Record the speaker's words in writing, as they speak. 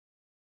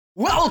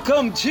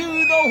Welcome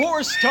to the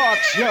Horse Talk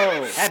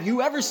Show. Have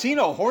you ever seen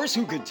a horse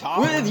who could talk?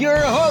 With your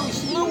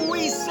host,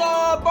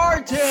 Louisa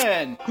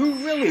Barton, who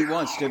really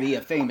wants to be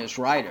a famous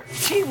rider.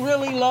 She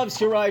really loves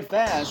to ride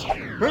fast.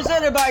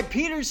 Presented by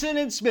Peterson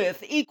and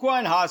Smith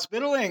Equine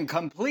Hospital and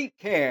Complete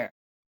Care.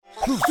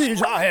 Truth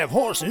is, I have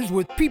horses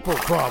with people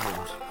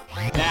problems.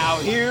 Now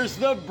here's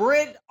the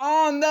Brit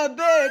on the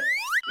bit,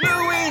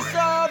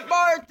 Louisa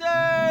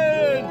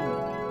Barton.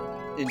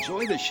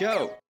 Enjoy the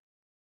show.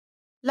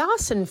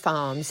 Larson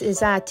Farms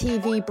is our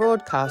TV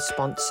broadcast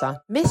sponsor.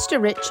 Mr.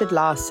 Richard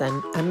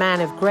Larson, a man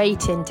of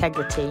great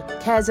integrity,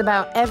 cares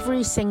about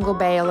every single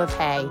bale of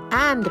hay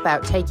and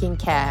about taking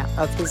care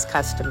of his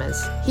customers.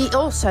 He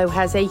also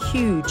has a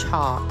huge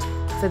heart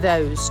for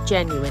those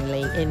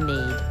genuinely in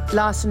need.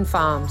 Larson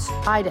Farms,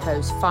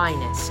 Idaho's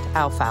finest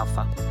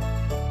alfalfa.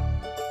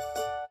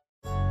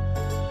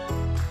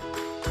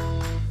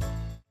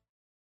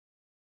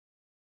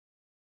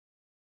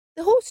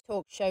 The Horse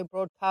Talk Show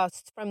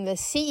broadcasts from the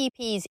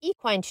CEP's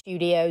Equine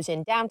Studios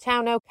in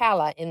downtown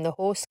Ocala in the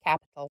horse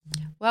capital.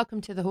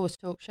 Welcome to the Horse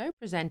Talk Show,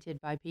 presented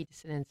by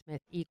Peterson and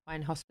Smith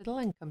Equine Hospital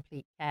and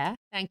Complete Care.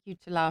 Thank you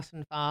to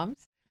Larson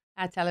Farms,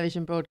 our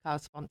television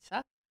broadcast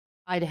sponsor,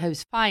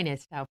 Idaho's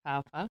finest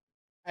alfalfa.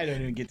 I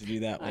don't even get to do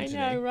that one I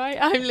today. know, right?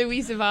 I'm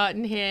Louisa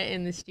Barton here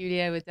in the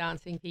studio with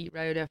Dancing Pete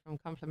Roeder from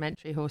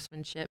Complimentary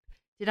Horsemanship.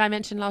 Did I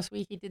mention last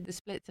week he did the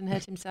splits and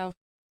hurt himself?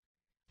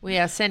 We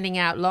are sending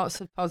out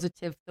lots of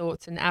positive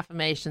thoughts and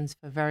affirmations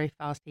for very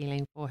fast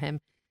healing for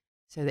him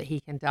so that he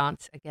can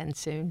dance again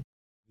soon.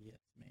 Yes,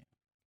 ma'am.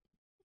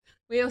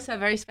 We also have a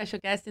very special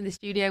guest in the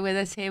studio with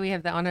us here. We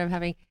have the honor of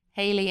having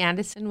Haley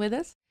Anderson with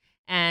us,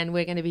 and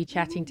we're going to be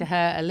chatting to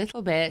her a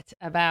little bit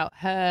about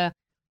her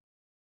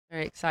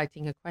very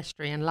exciting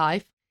equestrian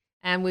life.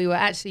 And we were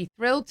actually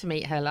thrilled to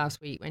meet her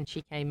last week when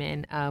she came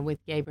in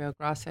with Gabriel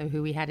Grasso,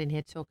 who we had in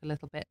here to talk a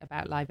little bit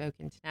about Live Oak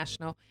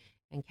International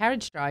and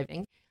carriage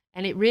driving.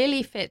 And it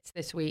really fits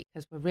this week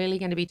because we're really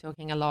going to be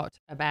talking a lot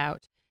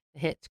about the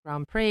HITS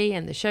Grand Prix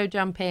and the show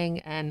jumping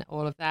and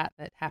all of that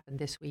happened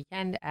this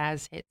weekend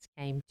as HITS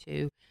came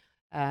to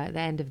the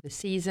end of the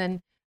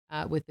season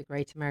with the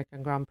Great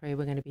American Grand Prix.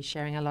 We're going to be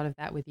sharing a lot of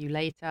that with you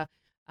later.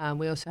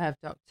 We also have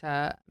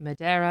Dr.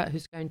 Madera,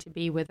 who's going to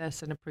be with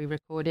us in a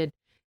pre-recorded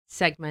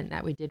segment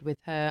that we did with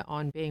her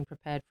on being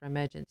prepared for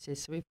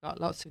emergencies. So we've got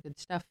lots of good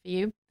stuff for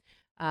you.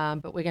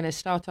 But we're going to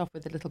start off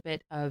with a little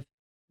bit of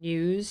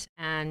news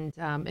and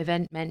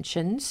event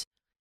mentions.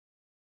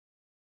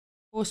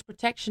 Horse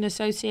Protection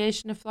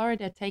Association of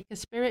Florida, take a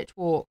spirit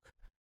walk.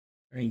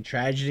 Turning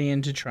tragedy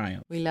into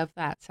triumph. We love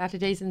that.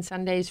 Saturdays and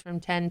Sundays from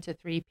 10 to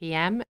 3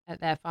 p.m.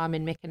 at their farm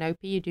in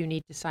Micanopy. You do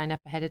need to sign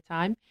up ahead of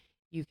time.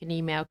 You can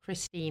email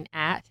Christine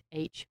at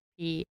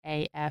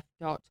hpaf.org.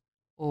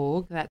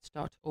 That's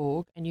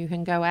 .org. And you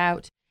can go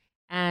out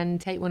and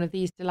take one of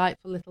these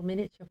delightful little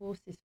miniature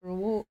horses for a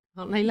walk.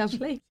 Aren't they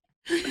lovely?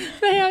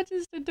 They are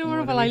just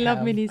adorable. I love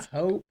minis.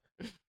 Hope,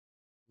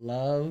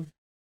 love,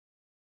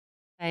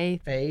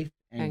 faith,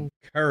 and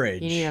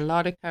courage. You need a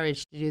lot of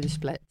courage to do the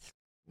splits.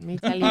 Let me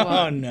tell you what.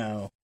 Oh,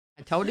 no.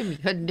 I told him he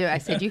couldn't do it. I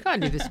said, you can't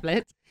do the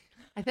splits.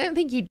 I don't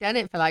think he'd done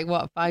it for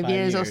 5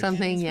 years or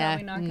something. He's yeah.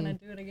 probably not going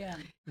to do it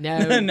again.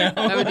 No, No.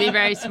 That would be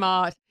very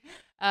smart.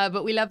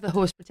 But we love the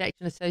Horse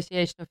Protection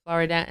Association of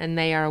Florida, and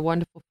they are a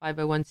wonderful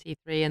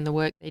 501c3, and the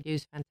work they do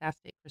is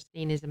fantastic.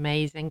 Christine is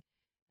amazing.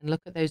 And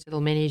look at those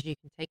little minis. You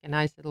can take a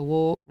nice little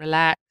walk,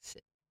 relax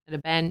at a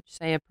bench,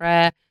 say a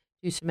prayer,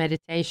 do some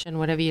meditation,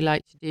 whatever you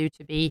like to do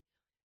to be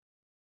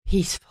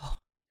peaceful.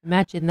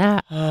 Imagine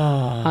that.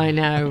 Oh. I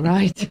know,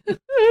 right?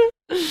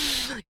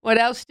 What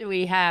else do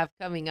we have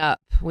coming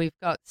up? We've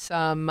got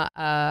some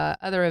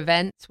other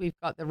events. We've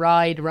got the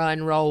Ride,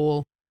 Run,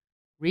 Roll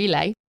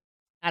Relay.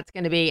 That's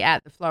going to be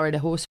at the Florida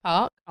Horse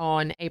Park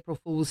on April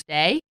Fool's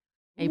Day,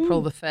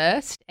 April the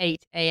 1st,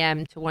 8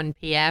 a.m. to 1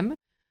 p.m.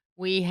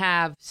 We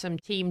have some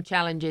team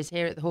challenges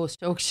here at the Horse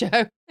Talk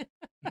Show.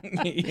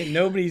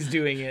 Nobody's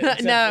doing it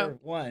except for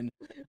one.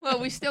 Well,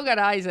 we still got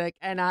Isaac,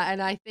 and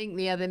I think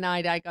the other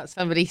night I got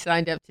somebody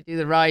signed up to do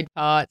the ride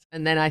part,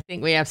 and then I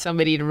think we have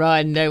somebody to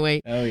run, don't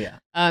we? Oh, yeah.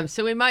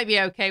 So we might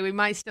be okay. We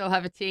might still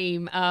have a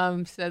team.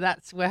 So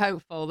we're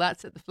hopeful.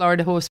 That's at the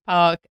Florida Horse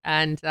Park,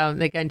 and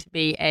they're going to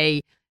be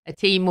a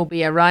team will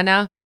be a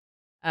runner,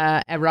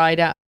 a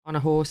rider on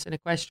a horse, an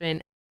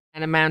equestrian,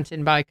 and a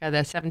mountain biker.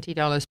 They're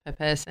 $70 per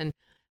person.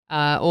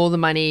 All the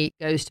money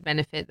goes to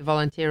benefit the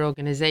volunteer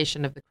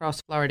organization of the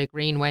Cross Florida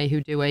Greenway, who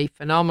do a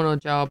phenomenal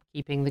job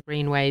keeping the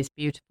greenways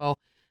beautiful.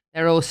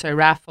 There are also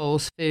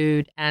raffles,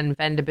 food, and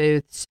vendor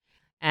booths.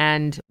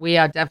 And we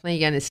are definitely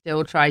going to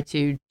still try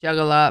to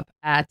juggle up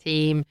our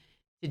team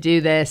to do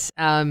this.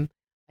 I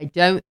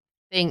don't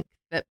think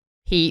that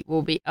Pete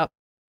will be up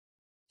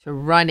to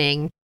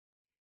running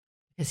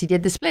because he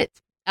did the split.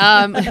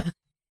 But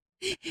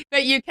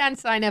you can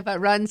sign up at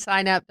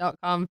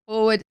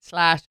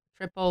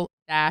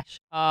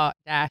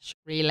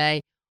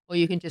runsignup.com/triple-r-relay, or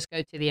you can just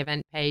go to the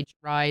event page,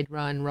 Ride,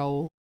 Run,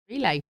 Roll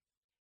Relay.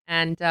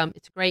 And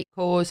it's a great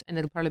cause, and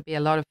it'll probably be a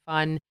lot of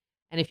fun.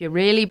 And if you're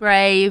really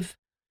brave,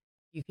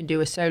 You can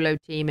do a solo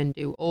team and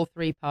do all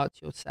 3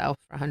 parts yourself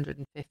for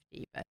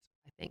 150, but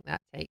I think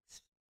that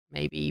takes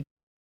maybe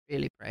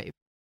really brave.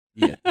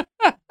 Yeah.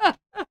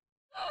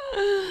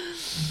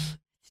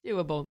 It's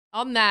doable.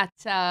 On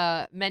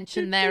that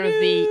mention there of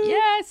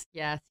the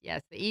the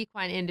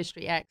Equine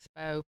Industry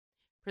Expo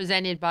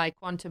presented by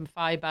Quantum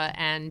Fiber.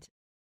 And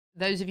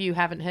those of you who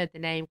haven't heard the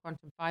name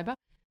Quantum Fiber,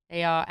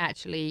 they are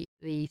actually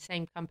the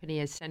same company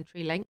as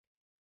CenturyLink.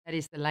 That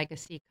is the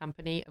legacy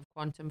company of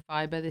Quantum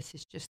Fiber. This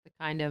is just the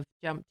kind of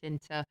jumped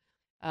into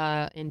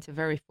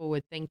very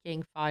forward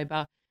thinking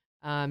fiber.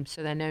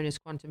 So they're known as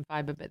Quantum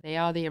Fiber, but they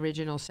are the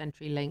original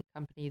CenturyLink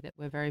company that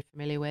we're very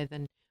familiar with,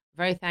 and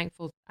very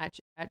thankful.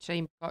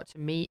 Actually got to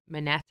meet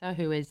Minetta,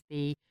 who is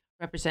the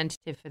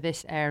representative for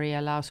this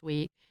area last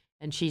week,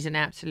 and she's an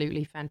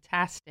absolutely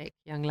fantastic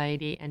young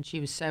lady, and she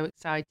was so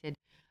excited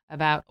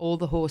about all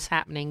the horse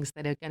happenings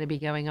that are going to be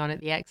going on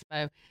at the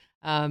expo.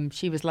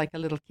 She was like a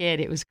little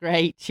kid. It was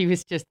great. She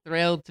was just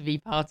thrilled to be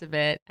part of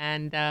it,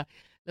 and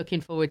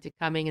looking forward to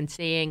coming and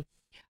seeing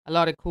a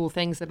lot of cool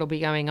things that'll be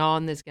going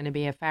on. There's going to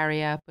be a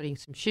farrier putting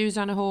some shoes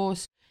on a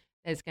horse.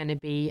 There's going to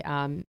be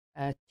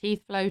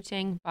teeth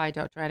floating by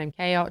Dr. Adam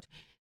Kayot.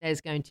 There's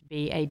going to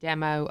be a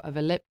demo of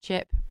a lip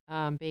chip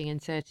being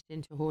inserted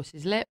into a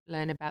horse's lip.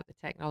 Learn about the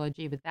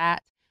technology with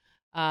that.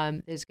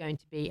 There's going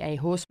to be a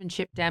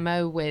horsemanship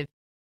demo with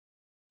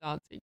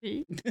dancing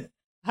teeth,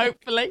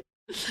 hopefully.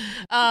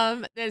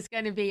 There's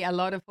going to be a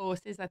lot of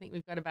horses. I think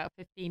we've got about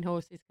 15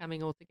 horses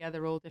coming all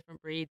together, all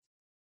different breeds.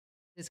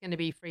 There's going to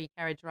be free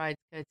carriage rides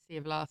courtesy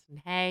of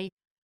Larson Hay.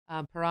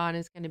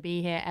 Piranha's going to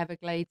be here.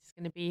 Everglades is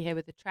going to be here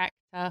with a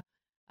tractor.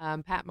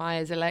 Pat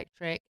Myers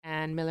Electric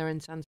and Miller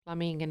and Sons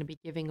Plumbing are going to be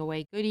giving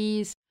away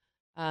goodies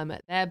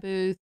at their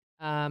booth.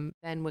 Then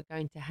we're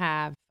going to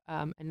have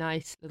a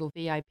nice little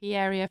VIP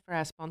area for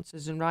our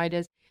sponsors and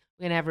riders.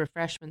 We're going to have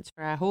refreshments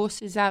for our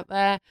horses out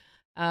there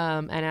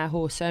and our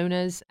horse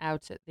owners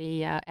out at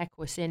the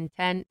Equus Inn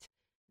tent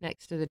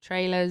next to the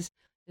trailers.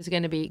 There's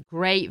going to be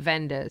great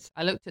vendors.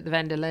 I looked at the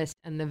vendor list,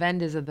 and the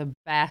vendors are the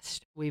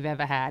best we've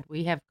ever had.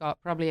 We have got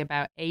probably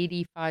about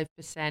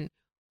 85%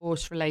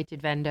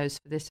 horse-related vendors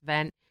for this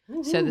event.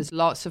 Mm-hmm. So there's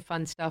lots of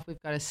fun stuff.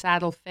 We've got a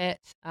saddle fit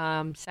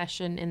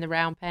session in the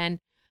round pen,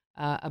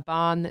 a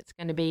barn that's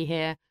going to be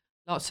here.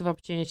 Lots of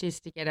opportunities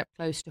to get up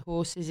close to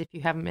horses if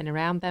you haven't been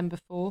around them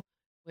before,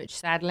 which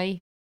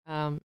sadly,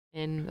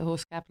 in the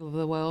horse capital of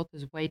the world,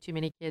 there's way too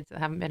many kids that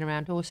haven't been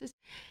around horses.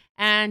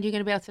 And you're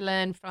going to be able to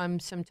learn from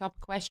some top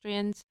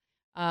equestrians.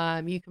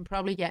 You can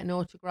probably get an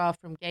autograph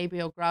from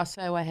Gabriel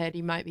Grasso. I heard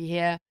he might be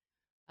here.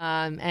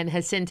 And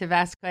Jacinta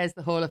Vasquez,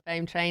 the Hall of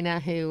Fame trainer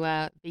who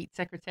beat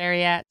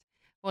Secretariat,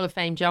 Hall of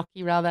Fame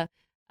jockey, rather.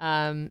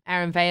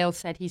 Aaron Vale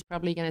said he's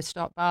probably going to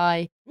stop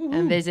by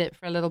and visit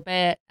for a little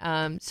bit.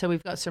 So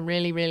we've got some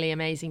really, really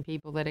amazing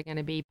people that are going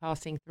to be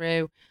passing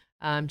through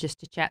just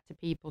to chat to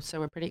people. So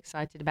we're pretty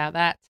excited about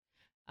that.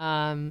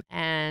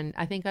 And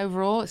I think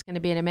overall it's going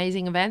to be an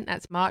amazing event.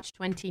 That's March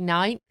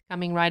 29th,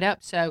 coming right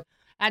up. So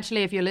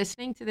actually, if you're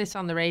listening to this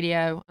on the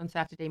radio on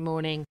Saturday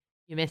morning,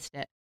 you missed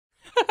it.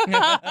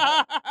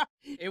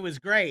 It was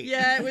great.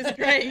 Yeah, it was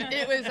great.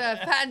 It was a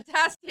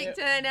fantastic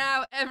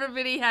turnout.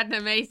 Everybody had an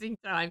amazing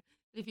time.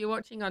 If you're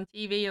watching on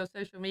TV or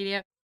social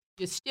media,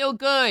 you're still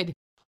good.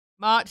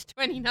 March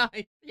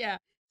 29th. Yeah.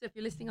 So if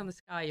you're listening on the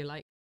Sky, you're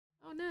like,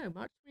 oh no,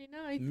 March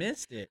 29th.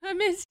 Missed it. I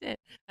missed it.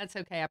 That's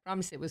okay. I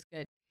promise it was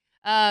good.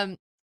 And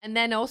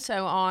then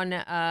also on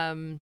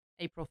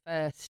April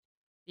 1st,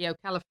 the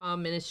Ocala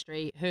Farm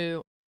Ministry,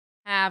 who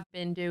have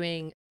been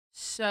doing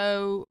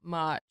so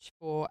much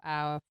for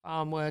our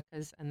farm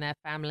workers and their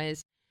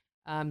families.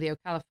 The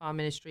Ocala Farm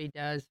Ministry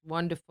does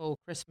wonderful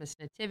Christmas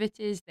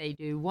nativities. They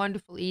do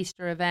wonderful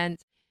Easter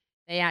events.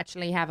 They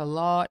actually have a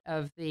lot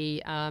of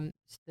the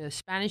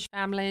Spanish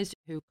families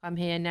who come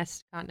here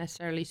can't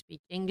necessarily speak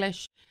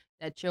English.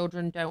 Their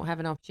children don't have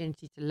an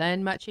opportunity to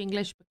learn much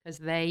English because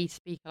they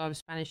speak a lot of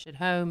Spanish at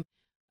home.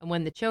 And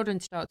when the children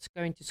start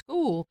going to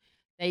school,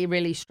 they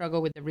really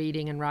struggle with the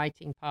reading and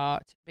writing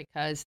part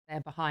because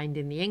they're behind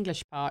in the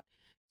English part.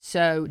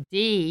 So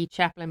Dee,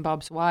 Chaplain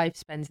Bob's wife,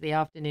 spends the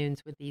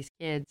afternoons with these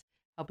kids,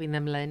 helping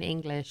them learn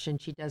English.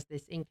 And she does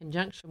this in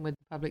conjunction with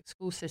the public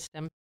school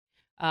system.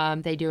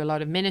 They do a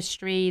lot of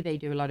ministry. They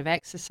do a lot of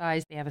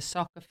exercise. They have a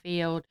soccer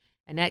field,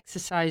 an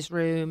exercise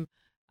room.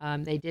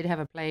 They did have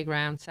a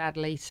playground.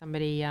 Sadly,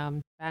 somebody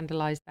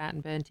vandalized that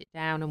and burnt it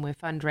down, and we're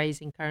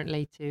fundraising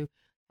currently to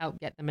help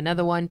get them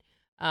another one.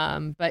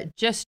 But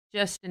just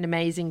an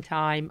amazing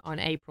time on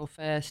April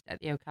 1st at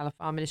the Ocala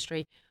Farm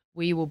Ministry.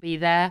 We will be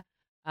there.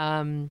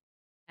 And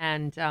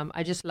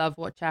I just love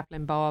what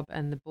Chaplain Bob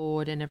and the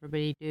board and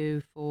everybody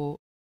do for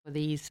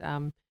these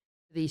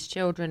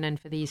children and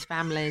for these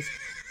families.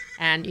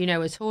 And, you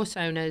know, as horse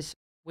owners,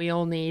 we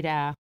all need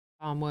our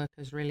farm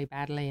workers really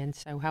badly. And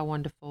so how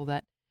wonderful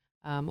that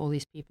all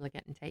these people are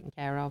getting taken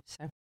care of.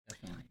 So,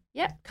 Definitely.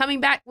 Yeah, coming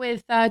back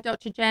with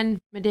Dr.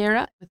 Jen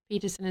Madeira with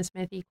Peterson and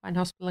Smith Equine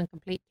Hospital and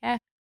Complete Care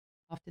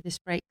after this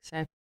break.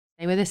 So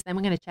stay with us. Then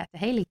we're going to chat to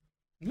Haley.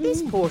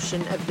 This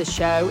portion of the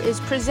show is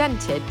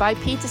presented by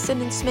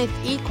Peterson & Smith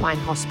Equine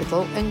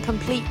Hospital and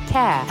Complete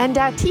Care, and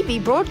our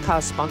TV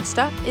broadcast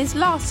sponsor is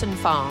Larson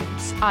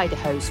Farms,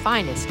 Idaho's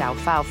finest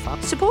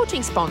alfalfa.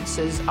 Supporting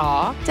sponsors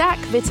are DAC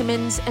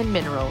Vitamins and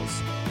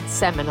Minerals,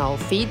 Seminole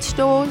Feed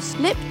Stores,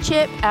 Lip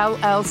Chip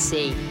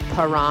LLC,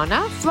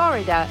 Piranha,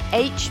 Florida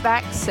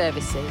HVAC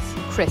Services,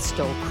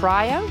 Crystal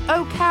Cryo,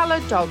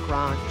 Ocala Dog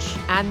Ranch,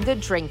 and The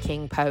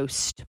Drinking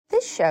Post.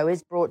 This show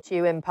is brought to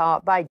you in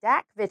part by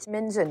DAC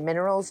Vitamins and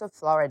Minerals of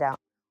Florida.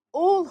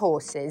 All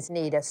horses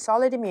need a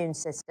solid immune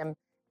system,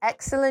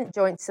 excellent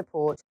joint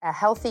support, a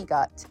healthy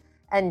gut,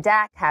 and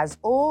DAC has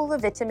all the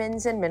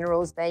vitamins and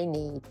minerals they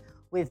need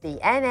with the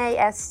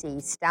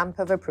NASC stamp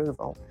of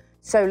approval.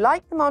 So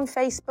like them on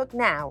Facebook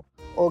now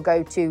or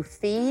go to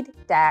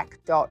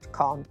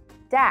feeddac.com.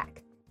 DAC,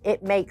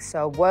 it makes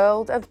a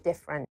world of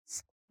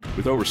difference.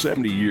 With over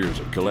 70 years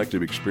of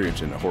collective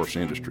experience in the horse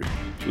industry,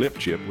 Lip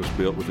Chip was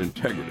built with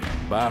integrity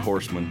by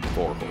horsemen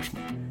for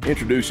horsemen.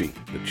 Introducing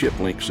the Chip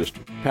Link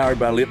system, powered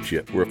by Lip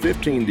Chip, where a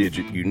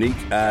 15-digit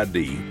unique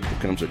ID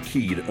becomes a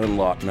key to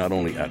unlock not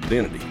only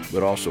identity,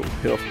 but also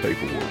health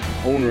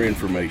paperwork, owner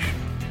information,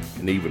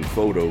 and even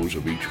photos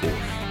of each horse.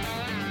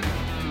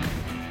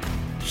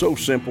 So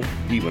simple,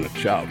 even a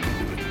child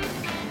can do it.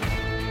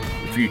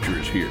 The future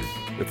is here.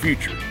 The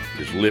future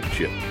is Lip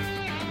Chip.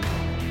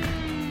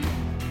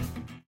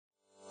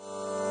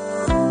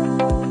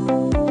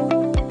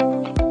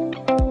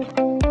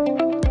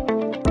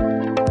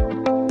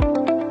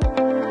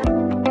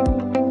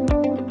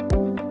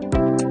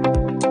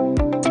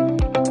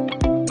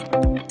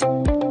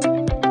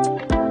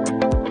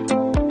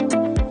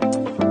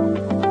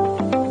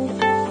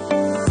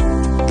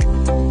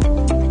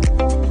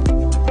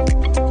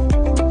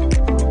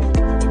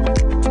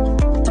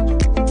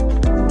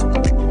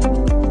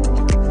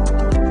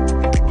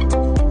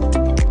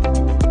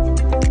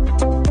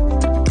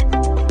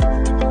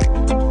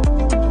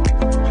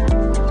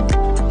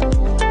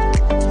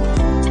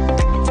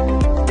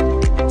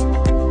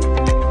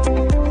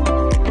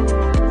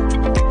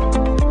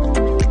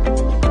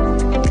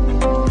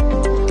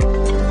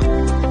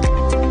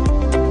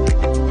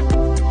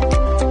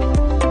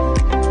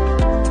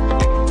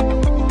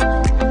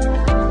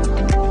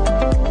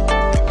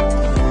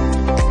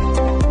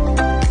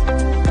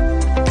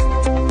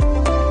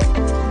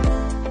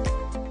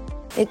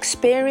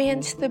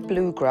 Experience the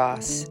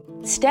bluegrass.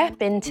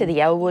 Step into the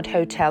Elwood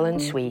Hotel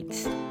and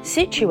Suites,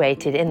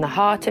 situated in the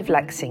heart of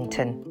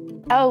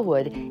Lexington.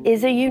 Elwood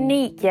is a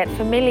unique yet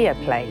familiar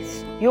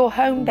place, your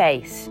home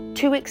base,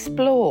 to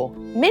explore,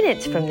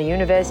 minutes from the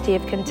University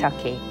of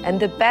Kentucky and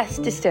the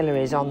best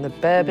distilleries on the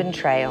Bourbon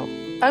Trail.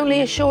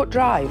 Only a short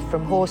drive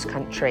from horse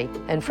country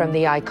and from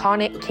the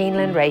iconic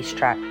Keeneland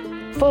racetrack.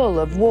 Full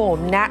of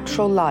warm,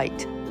 natural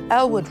light,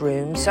 Elwood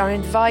rooms are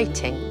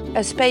inviting,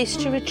 a space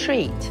to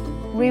retreat,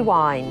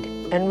 rewind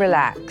and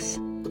relax,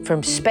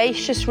 from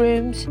spacious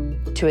rooms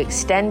to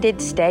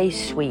extended stay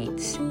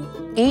suites.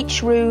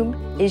 Each room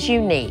is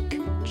unique,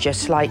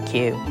 just like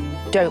you.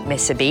 Don't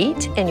miss a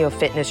beat in your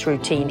fitness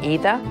routine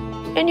either,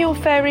 and your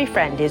furry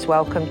friend is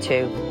welcome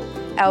too.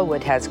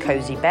 Elwood has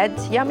cozy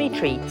beds, yummy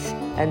treats,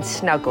 and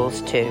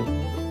snuggles too.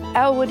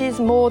 Elwood is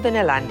more than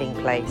a landing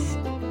place.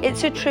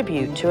 It's a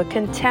tribute to a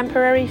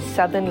contemporary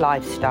southern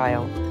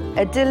lifestyle,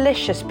 a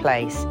delicious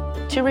place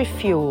to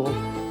refuel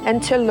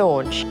and to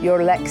launch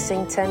your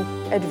Lexington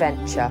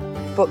adventure.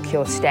 Book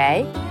your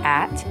stay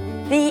at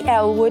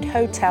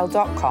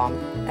theelwoodhotel.com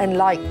and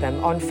like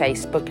them on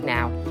Facebook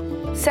now.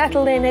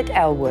 Settle in at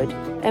Elwood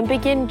and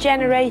begin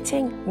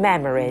generating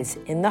memories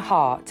in the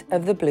heart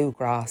of the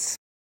bluegrass.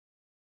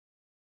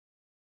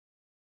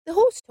 The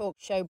Horse Talk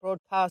Show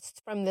broadcasts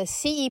from the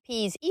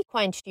CEP's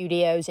Equine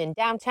Studios in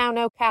downtown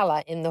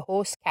Ocala in the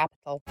horse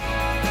capital.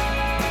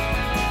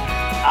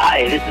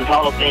 Hi, this is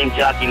Hall of Fame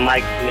jockey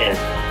Mike Smith.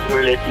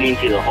 You're listening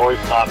to the Horse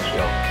Talk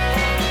Show.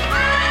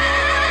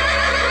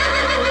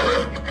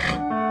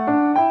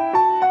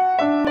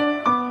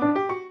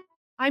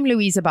 I'm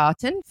Louisa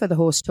Barton for the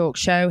Horse Talk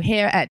Show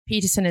here at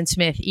Peterson &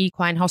 Smith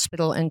Equine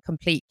Hospital and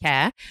Complete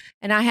Care.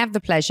 And I have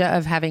the pleasure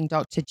of having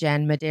Dr.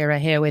 Jen Madeira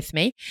here with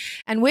me.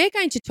 And we're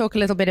going to talk a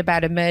little bit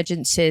about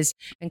emergencies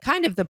and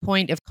kind of the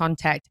point of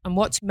contact and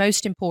what's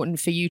most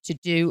important for you to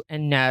do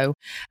and know.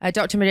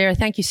 Dr. Madeira,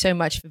 thank you so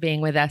much for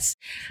being with us.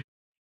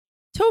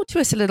 Talk to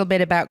us a little bit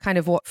about kind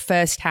of what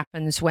first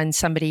happens when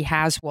somebody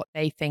has what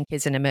they think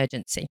is an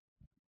emergency.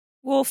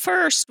 Well,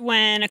 first,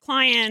 when a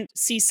client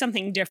sees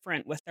something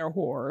different with their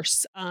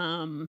horse,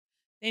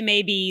 they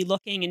may be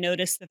looking and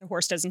notice that the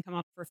horse doesn't come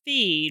up for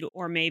feed,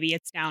 or maybe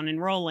it's down and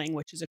rolling,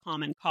 which is a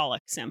common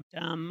colic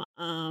symptom.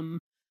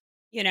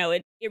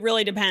 It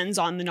really depends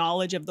on the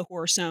knowledge of the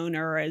horse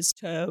owner as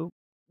to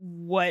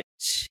what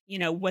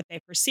they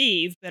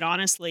perceive. But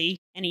honestly,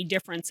 any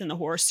difference in the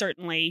horse,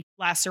 certainly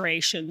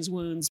lacerations,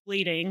 wounds,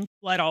 bleeding,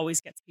 blood always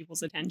gets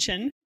people's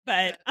attention.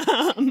 But,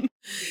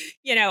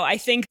 I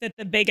think that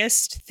the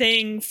biggest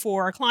thing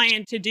for a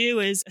client to do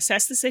is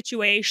assess the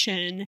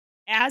situation.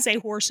 As a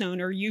horse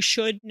owner, you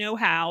should know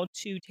how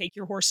to take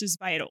your horse's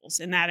vitals,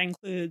 and that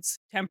includes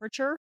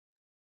temperature,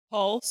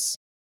 pulse,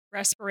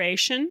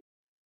 respiration,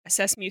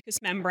 assess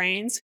mucous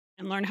membranes,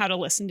 and learn how to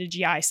listen to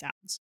GI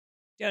sounds.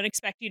 Don't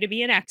expect you to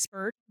be an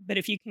expert, but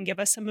if you can give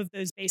us some of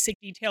those basic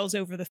details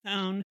over the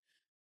phone,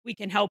 we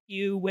can help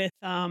you with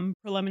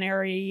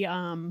preliminary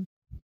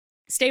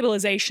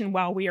stabilization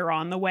while we are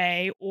on the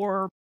way,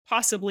 or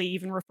possibly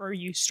even refer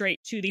you straight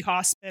to the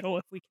hospital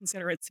if we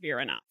consider it severe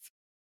enough.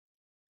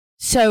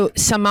 So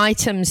some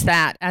items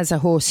that as a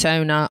horse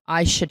owner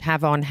I should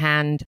have on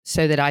hand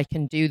so that I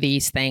can do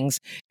these things,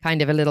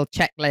 kind of a little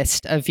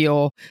checklist of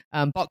your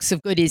box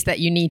of goodies that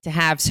you need to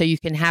have so you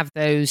can have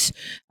those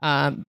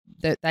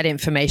that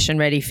information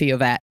ready for your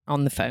vet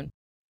on the phone.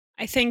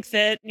 I think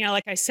that,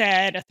 like I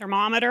said, a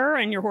thermometer,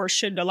 and your horse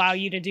should allow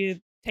you to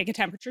take a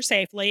temperature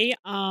safely.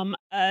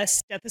 A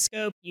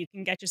stethoscope, you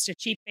can get just a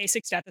cheap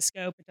basic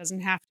stethoscope. It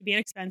doesn't have to be an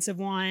expensive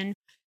one.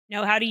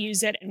 Know how to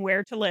use it and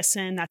where to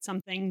listen. That's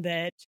something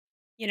that,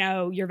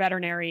 your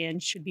veterinarian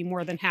should be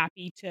more than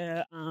happy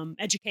to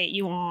educate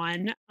you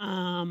on.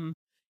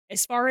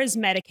 As far as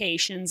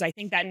medications, I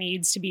think that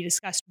needs to be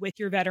discussed with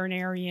your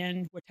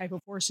veterinarian, what type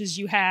of horses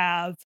you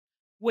have,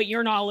 what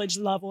your knowledge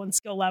level and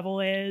skill level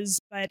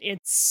is, but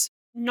it's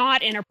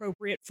not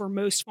inappropriate for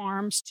most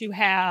farms to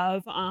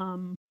have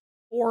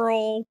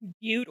oral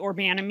bute or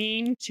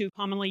banamine, two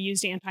commonly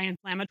used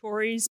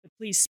anti-inflammatories, but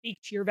please speak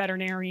to your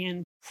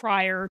veterinarian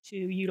prior to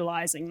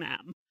utilizing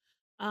them.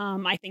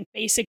 I think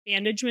basic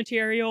bandage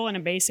material and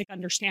a basic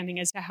understanding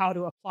as to how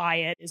to apply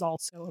it is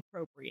also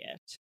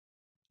appropriate.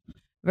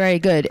 Very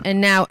good.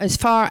 And now, as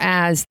far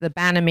as the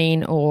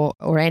banamine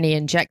or any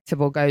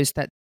injectable goes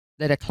that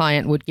a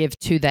client would give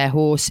to their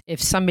horse,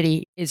 if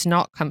somebody is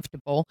not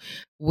comfortable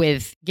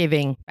with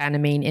giving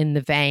banamine in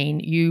the vein,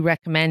 you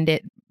recommend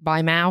it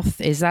by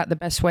mouth? Is that the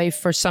best way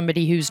for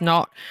somebody who's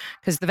not,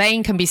 because the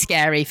vein can be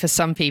scary for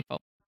some people?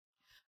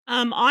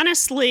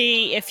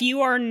 Honestly, if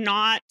you are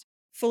not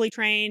fully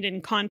trained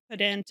and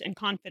confident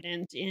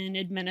in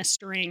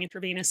administering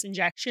intravenous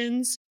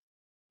injections,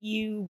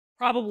 you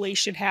probably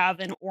should have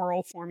an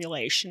oral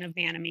formulation of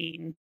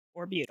banamine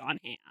or bute on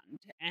hand.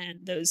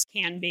 And those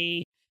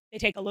they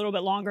take a little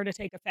bit longer to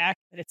take effect,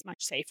 but it's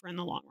much safer in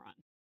the long run.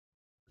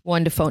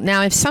 Wonderful.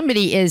 Now, if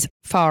somebody is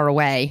far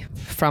away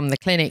from the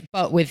clinic,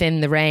 but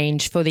within the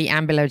range for the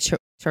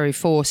ambulatory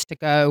force to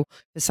go,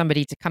 for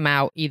somebody to come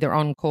out either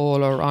on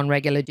call or on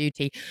regular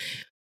duty,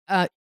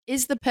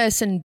 is the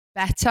person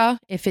better,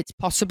 if it's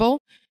possible,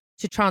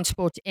 to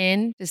transport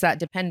in? Does that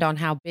depend on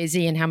how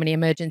busy and how many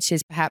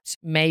emergencies perhaps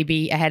may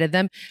be ahead of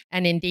them?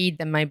 And indeed,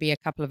 there may be a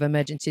couple of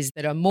emergencies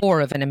that are more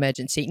of an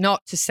emergency.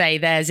 Not to say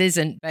theirs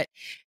isn't, but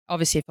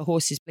obviously if a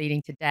horse is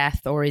bleeding to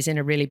death or is in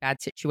a really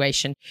bad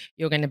situation,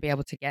 you're going to be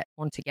able to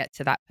want to get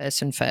to that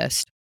person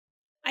first.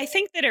 I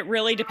think that it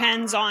really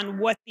depends on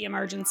what the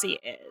emergency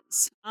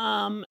is.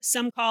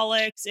 Some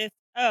colics,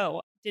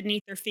 didn't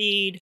eat their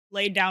feed,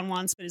 laid down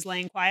once but is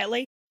laying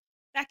quietly,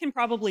 that can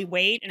probably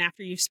wait. And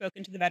after you've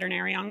spoken to the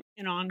veterinarian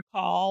and on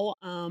call,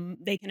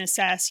 they can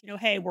assess,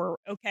 hey, we're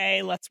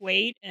okay, let's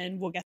wait, and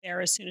we'll get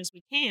there as soon as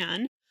we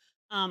can.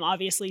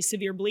 Obviously,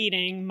 severe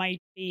bleeding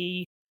might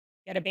be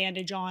get a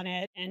bandage on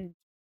it and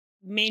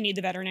may need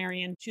the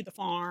veterinarian to the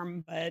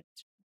farm, but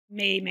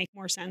may make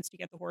more sense to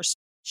get the horse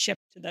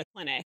shipped to the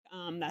clinic.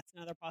 That's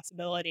another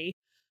possibility.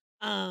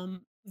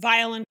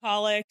 Violent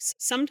colics,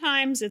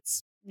 sometimes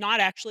it's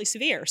not actually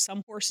severe.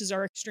 Some horses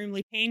are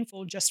extremely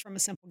painful just from a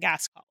simple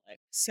gas colic.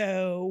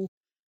 So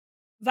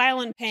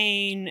violent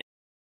pain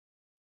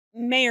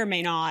may or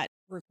may not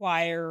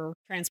require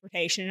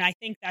transportation. And I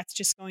think that's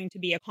just going to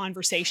be a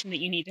conversation that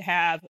you need to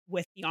have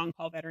with the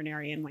on-call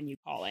veterinarian when you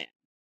call in.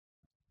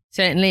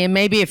 Certainly. And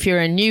maybe if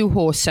you're a new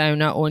horse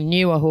owner or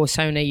newer horse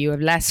owner, you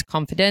have less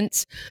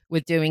confidence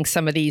with doing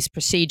some of these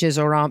procedures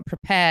or aren't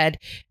prepared,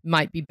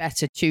 might be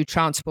better to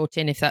transport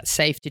in if that's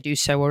safe to do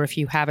so. Or if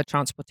you have a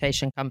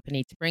transportation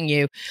company to bring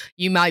you,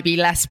 you might be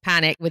less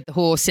panicked with the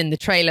horse in the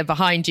trailer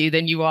behind you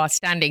than you are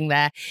standing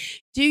there.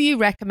 Do you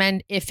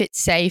recommend, if it's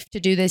safe to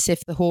do this,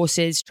 if the horse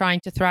is trying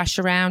to thrash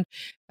around,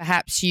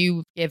 perhaps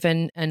you've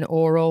given an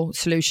oral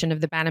solution of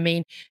the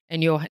banamine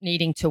and you're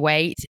needing to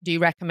wait, do you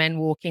recommend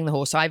walking the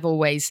horse? I've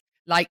always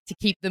liked to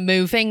keep them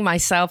moving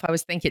myself. I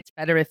always think it's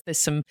better if there's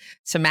some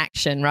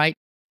action, right?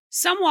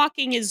 Some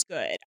walking is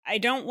good. I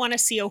don't want to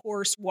see a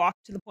horse walk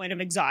to the point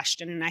of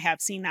exhaustion, and I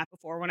have seen that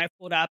before when I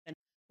pulled up and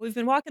we've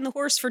been walking the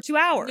horse for 2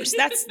 hours.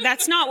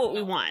 That's not what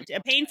we want.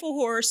 A painful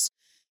horse,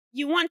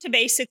 you want to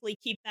basically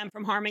keep them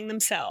from harming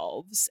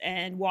themselves,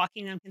 and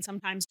walking them can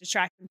sometimes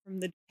distract them from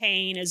the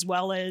pain as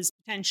well as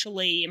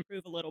potentially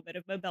improve a little bit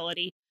of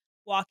mobility.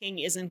 Walking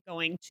isn't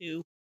going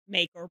to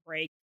make or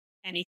break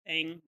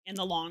anything in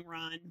the long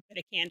run, but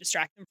it can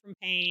distract them from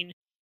pain,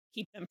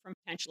 keep them from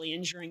potentially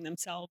injuring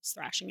themselves,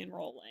 thrashing and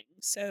rolling.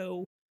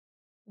 So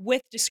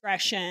with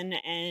discretion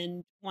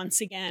and once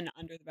again,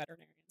 under the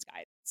veterinarian's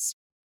guidance.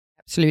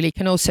 Absolutely.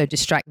 Can also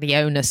distract the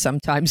owner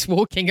sometimes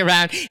walking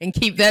around and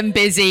keep them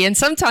busy. And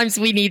sometimes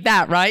we need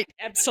that, right?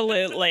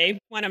 Absolutely.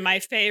 One of my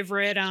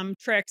favorite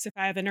tricks if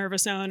I have a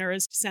nervous owner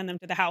is to send them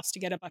to the house to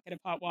get a bucket of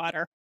hot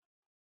water.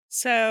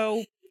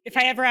 So if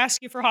I ever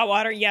ask you for hot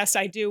water, yes,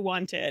 I do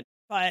want it.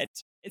 But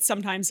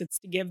sometimes it's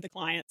to give the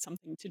client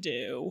something to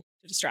do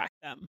to distract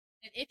them.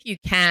 And if you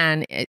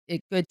can,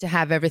 it's good to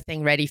have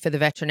everything ready for the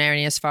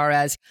veterinarian as far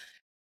as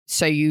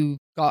so you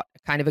got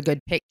kind of a good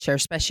picture,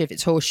 especially if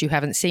it's horse you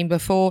haven't seen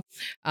before,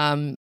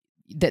 that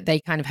they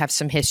kind of have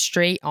some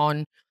history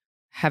on.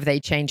 Have they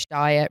changed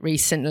diet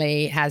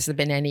recently? Has there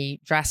been any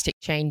drastic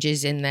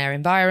changes in their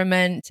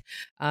environment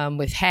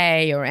with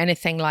hay or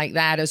anything like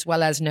that, as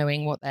well as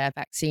knowing what their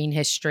vaccine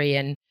history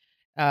and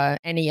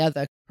any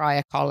other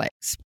prior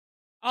colics?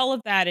 All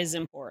of that is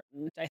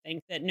important. I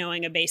think that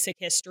knowing a basic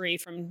history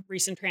from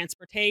recent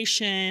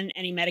transportation,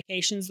 any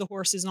medications the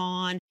horse is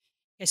on,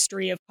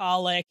 history of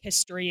colic,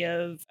 history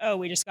of, oh,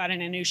 we just got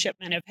in a new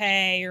shipment of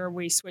hay or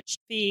we switched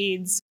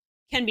feeds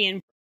can be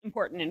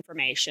important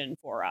information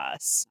for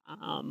us.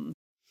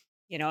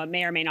 It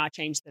may or may not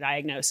change the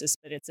diagnosis,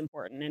 but it's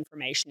important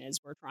information as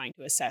we're trying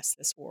to assess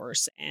this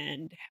horse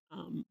and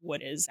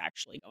what is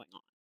actually going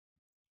on.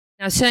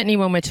 Now, certainly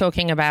when we're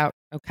talking about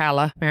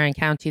Ocala, Marion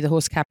County, the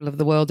horse capital of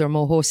the world, there are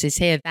more horses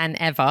here than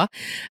ever,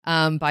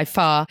 by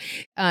far.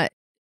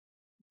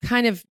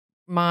 Kind of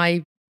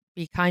my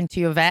be kind to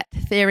your vet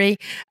theory,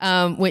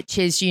 which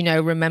is,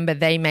 remember,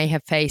 they may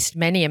have faced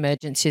many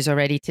emergencies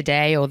already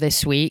today or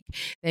this week.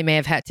 They may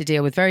have had to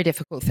deal with very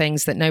difficult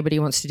things that nobody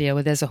wants to deal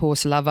with as a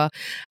horse lover.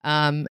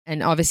 And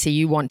obviously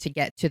you want to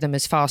get to them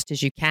as fast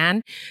as you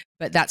can,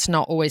 but that's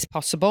not always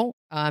possible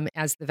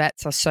as the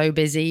vets are so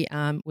busy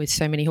with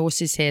so many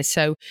horses here.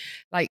 So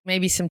like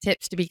maybe some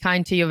tips to be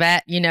kind to your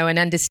vet, and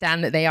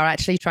understand that they are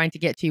actually trying to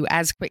get to you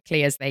as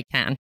quickly as they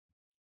can.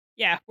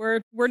 Yeah,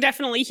 we're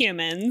definitely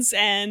humans,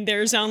 and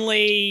there's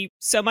only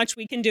so much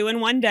we can do in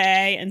one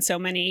day and so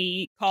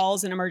many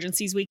calls and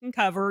emergencies we can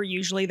cover.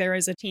 Usually there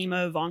is a team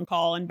of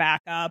on-call and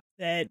backup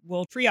that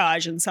will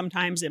triage, and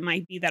sometimes it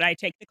might be that I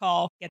take the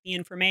call, get the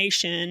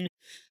information,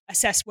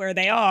 assess where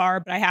they are,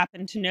 but I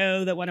happen to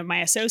know that one of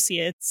my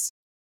associates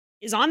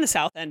is on the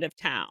south end of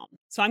town.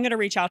 So I'm going to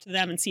reach out to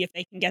them and see if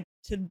they can get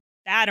to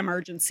that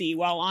emergency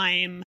while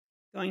I'm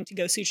going to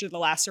go suture the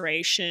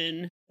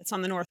laceration that's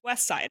on the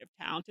northwest side of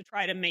town to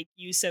try to make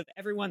use of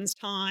everyone's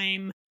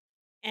time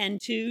and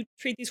to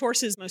treat these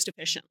horses most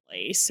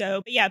efficiently.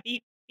 So, but yeah,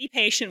 be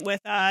patient with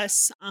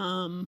us.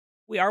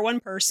 We are one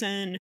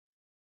person.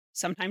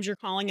 Sometimes you're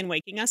calling and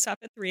waking us up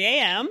at 3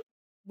 a.m.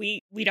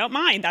 We don't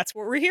mind. That's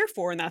what we're here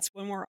for, and that's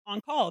when we're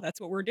on call.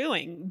 That's what we're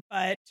doing.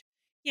 But,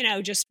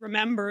 just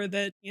remember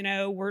that,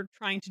 we're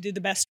trying to do the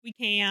best we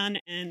can.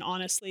 And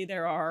honestly,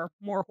 there are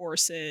more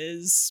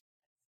horses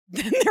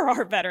than there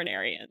are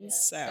veterinarians.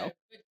 So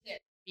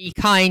be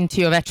kind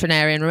to your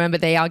veterinarian. Remember,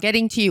 they are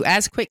getting to you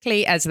as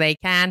quickly as they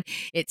can.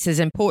 It's as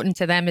important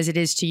to them as it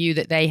is to you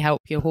that they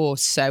help your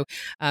horse. So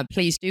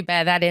please do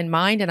bear that in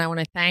mind. And I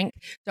want to thank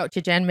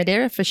Dr. Jen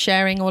Madeira for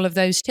sharing all of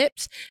those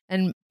tips,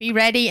 and be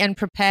ready and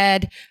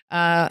prepared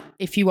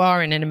if you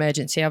are in an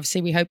emergency. Obviously,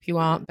 we hope you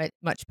aren't, but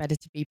much better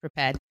to be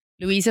prepared.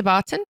 Louisa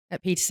Barton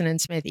at Peterson &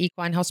 Smith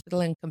Equine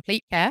Hospital and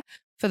Complete Care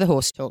for the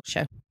Horse Talk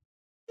Show.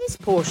 This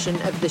portion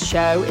of the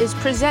show is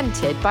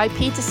presented by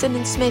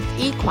Peterson & Smith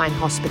Equine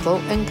Hospital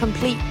and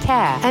Complete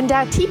Care, and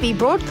our TV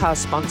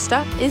broadcast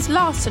sponsor is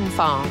Larson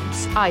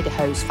Farms,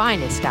 Idaho's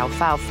finest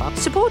alfalfa.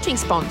 Supporting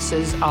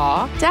sponsors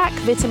are DAC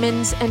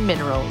Vitamins and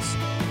Minerals,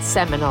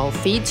 Seminole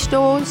Feed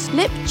Stores,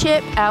 Lip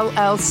Chip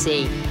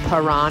LLC,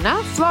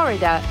 Piranha,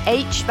 Florida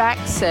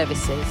HVAC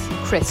Services,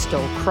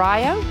 Crystal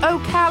Cryo,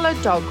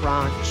 Ocala Dog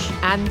Ranch,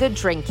 and The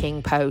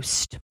Drinking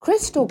Post.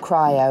 Crystal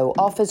Cryo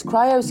offers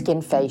cryo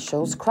skin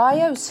facials,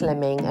 cryo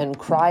slimming, and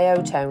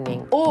cryo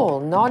toning, all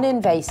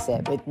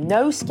non-invasive with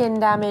no skin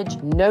damage,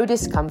 no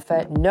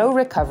discomfort, no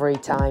recovery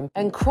time,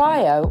 and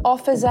cryo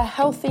offers a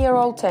healthier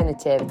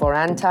alternative for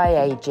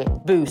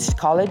anti-aging, boost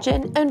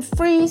collagen, and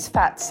freeze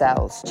fat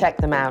cells. Check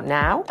them out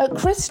now at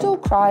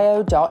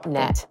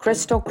crystalcryo.net.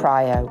 Crystal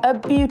Cryo, a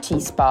beauty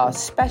spa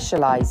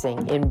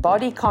specializing in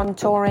body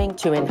contouring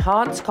to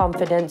enhance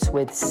confidence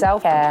with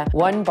self-care,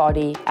 one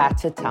body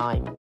at a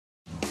time.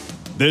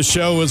 This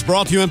show is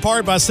brought to you in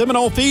part by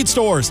Seminole Feed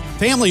Stores,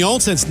 family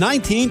owned since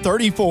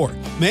 1934.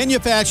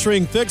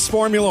 Manufacturing fixed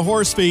formula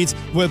horse feeds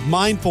with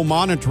mindful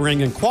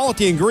monitoring and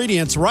quality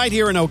ingredients right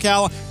here in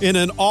Ocala in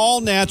an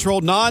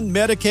all-natural,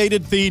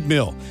 non-medicated feed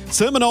mill.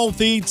 Seminole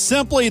Feed,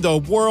 simply the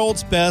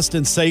world's best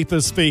and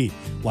safest feed.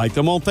 Like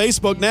them on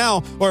Facebook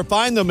now or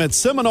find them at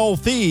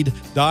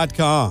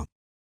SeminoleFeed.com.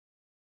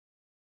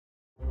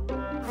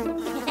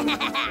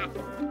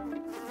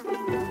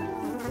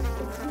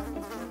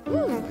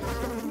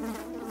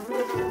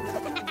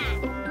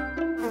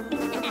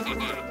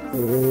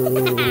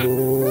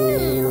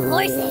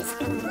 Horses.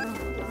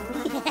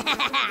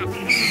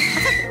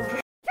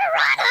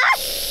 Piranha!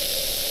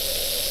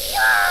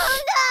 Oh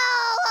no!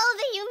 Oh,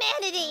 the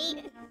humanity!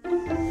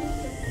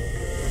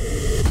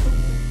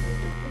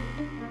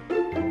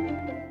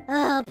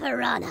 Oh,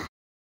 piranha.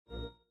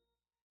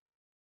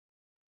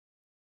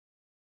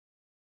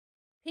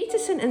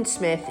 Peterson &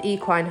 Smith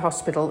Equine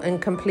Hospital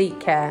and Complete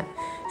Care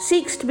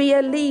seeks to be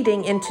a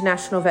leading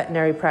international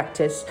veterinary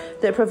practice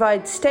that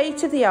provides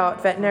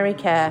state-of-the-art veterinary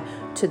care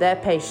to their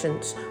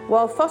patients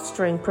while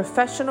fostering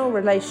professional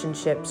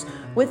relationships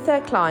with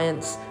their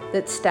clients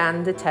that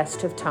stand the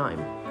test of time.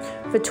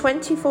 For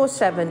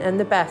 24/7 and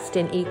the best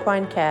in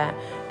equine care,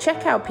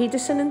 check out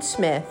Peterson &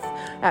 Smith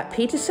at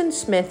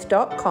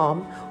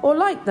petersonsmith.com or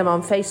like them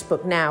on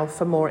Facebook now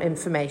for more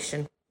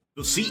information.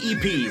 The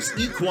CEP's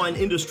Equine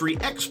Industry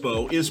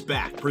Expo is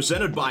back,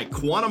 presented by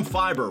Quantum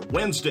Fiber,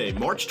 Wednesday,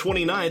 March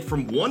 29th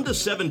from 1 to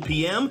 7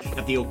 p.m.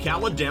 at the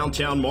Ocala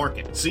Downtown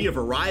Market. See a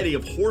variety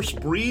of horse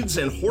breeds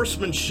and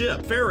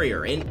horsemanship,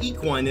 farrier, and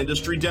equine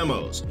industry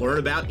demos. Learn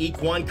about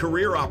equine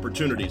career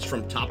opportunities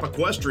from top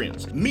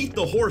equestrians. Meet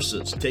the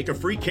horses, take a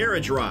free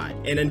carriage ride,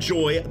 and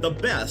enjoy the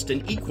best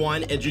in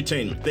equine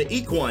edutainment. The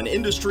Equine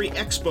Industry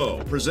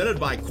Expo, presented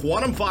by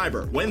Quantum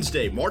Fiber,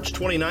 Wednesday, March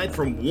 29th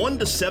from 1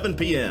 to 7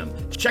 p.m.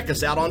 Check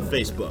us out on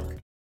Facebook.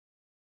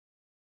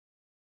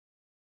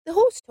 The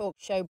Horse Talk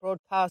Show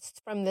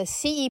broadcasts from the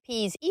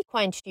CEP's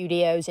Equine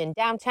Studios in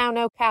downtown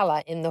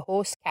Ocala in the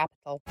horse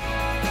capital.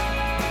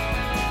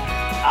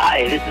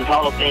 Hi, this is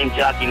Hall of Fame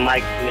jockey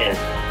Mike Smith.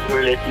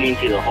 You're listening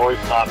to the Horse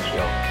Talk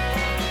Show.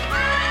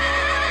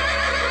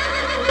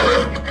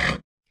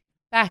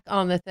 Back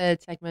on the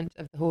third segment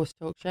of the Horse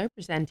Talk Show,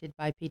 presented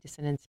by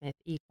Peterson & Smith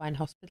Equine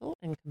Hospital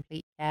and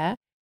Complete Care.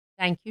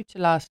 Thank you to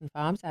Larson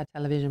Farms, our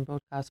television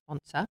broadcast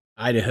sponsor.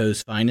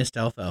 Idaho's finest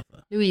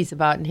alfalfa. Louisa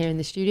Barton here in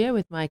the studio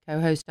with my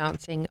co-host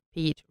dancing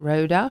Pete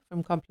Roda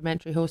from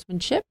Complimentary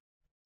Horsemanship.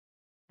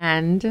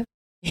 And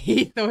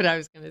he thought I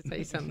was going to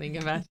say something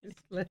about his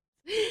lips.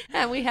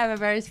 And we have a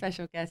very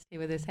special guest here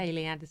with us,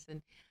 Hayley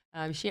Anderson.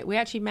 We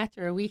actually met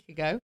her a week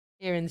ago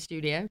here in the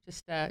studio,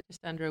 just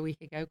under a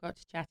week ago. Got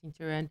to chatting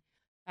to her and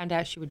found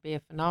out she would be a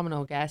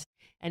phenomenal guest.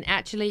 And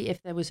actually,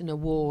 if there was an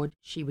award,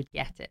 she would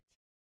get it.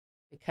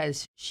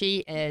 Because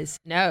she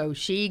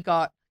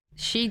got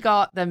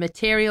the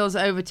materials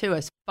over to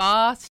us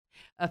fast,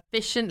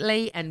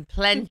 efficiently, and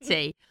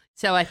plenty.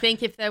 So I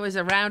think if there was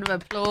a round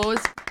of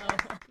applause,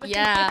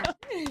 yeah,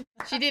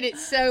 she did it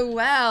so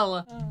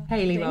well.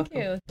 Hayley, thank welcome.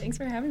 you. Thanks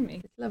for having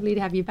me. It's lovely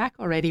to have you back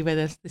already with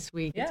us this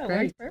week. Yeah, it's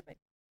great. Perfect.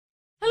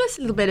 Tell us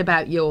a little bit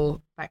about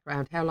your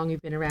background, how long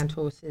you've been around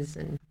horses.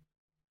 And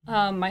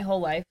my whole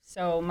life.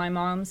 So my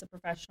mom's a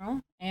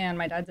professional and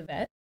my dad's a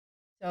vet.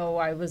 So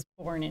I was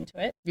born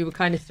into it. You were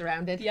kind of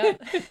surrounded.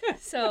 Yep.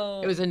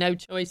 So it was a no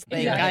choice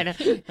thing, kind of.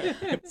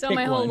 So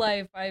my whole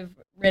life I've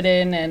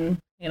ridden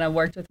and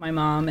worked with my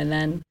mom, and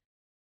then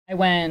I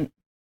went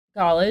to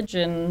college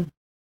and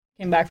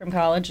came back from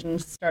college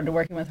and started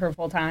working with her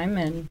full time.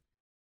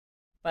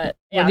 What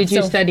did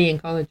you study in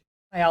college?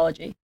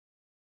 Biology,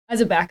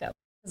 as a backup.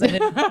 I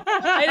didn't know.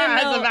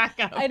 As a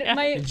backup.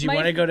 Did you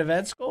want to go to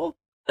vet school?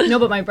 No,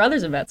 but my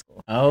brother's in vet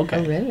school. Oh, okay.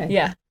 Oh, really?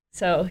 Yeah.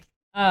 So,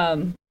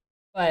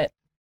 but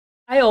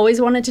I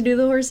always wanted to do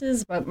the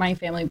horses, but my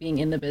family being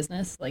in the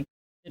business,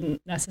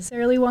 didn't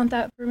necessarily want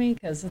that for me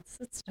because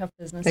it's a tough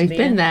business. They've to be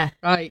been in. there,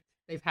 right?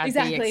 They've had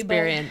the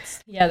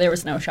experience. Yeah, there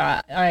was no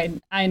shot.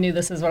 I knew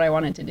this is what I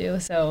wanted to do,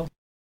 so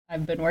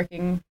I've been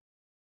working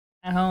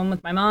at home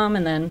with my mom,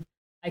 and then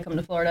I come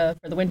to Florida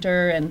for the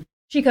winter, and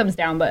she comes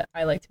down, but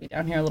I like to be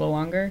down here a little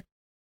longer.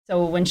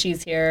 So when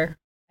she's here,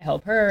 I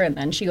help her, and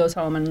then she goes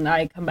home, and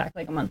I come back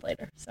a month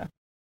later. So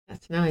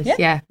that's nice.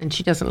 Yeah, and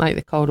she doesn't like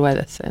the cold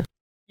weather, so.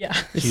 Yeah.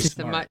 This is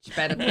a much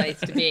better place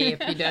to be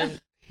if you don't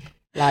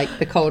like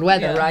the cold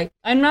weather, right?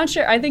 I'm not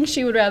sure. I think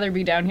she would rather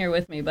be down here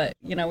with me, but,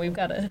 we've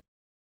got to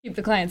keep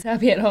the clients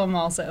happy at home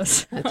also.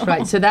 So. That's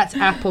right. So that's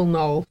Apple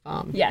Knoll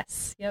Farm.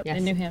 Yes. Yep. Yes.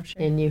 In New Hampshire.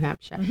 In New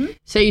Hampshire. Mm-hmm.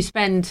 So you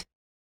spend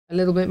a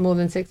little bit more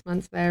than 6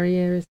 months there a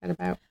year, is that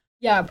about?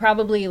 Yeah,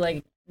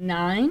 probably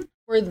 9.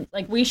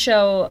 We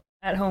show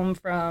at home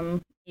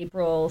from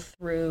April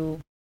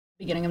through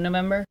beginning of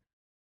November.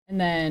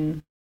 And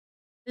then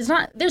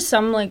there's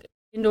some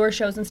indoor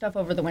shows and stuff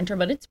over the winter,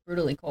 but it's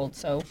brutally cold,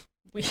 so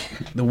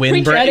the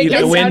wind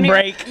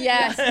break.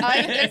 Yes,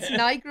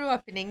 I grew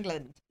up in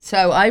England,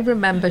 so I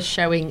remember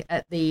showing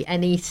at the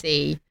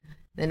NEC,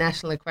 the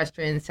National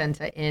Equestrian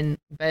Centre in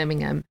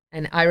Birmingham,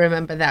 and I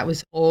remember that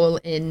was all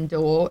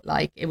indoor.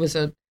 It was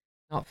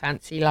not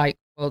fancy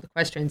World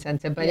Equestrian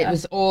Centre, but it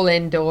was all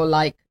indoor,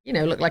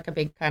 looked like a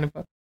big kind of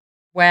a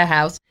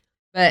warehouse.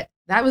 But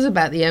that was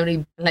about the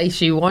only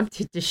place you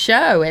wanted to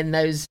show in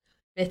those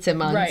bitter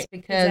months, right,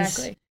 because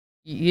exactly.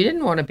 You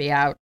didn't want to be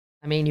out.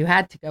 I mean, you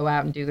had to go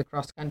out and do the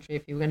cross country.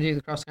 If you were going to do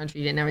the cross country,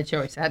 you didn't have a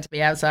choice. It had to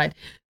be outside.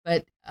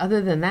 But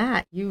other than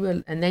that,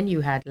 and then you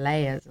had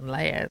layers and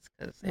layers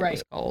because it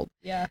was cold.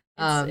 Yeah.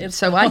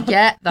 So I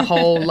get the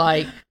whole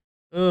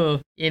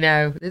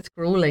it's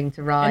grueling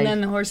to ride. And then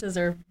the horses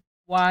are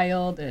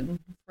wild and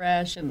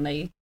fresh, and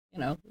they,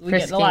 we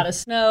Frisky. get a lot of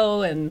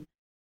snow, and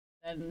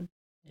then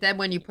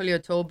when you pull your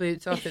tall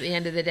boots off at the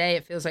end of the day,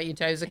 it feels like your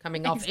toes are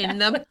coming off in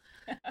them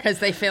because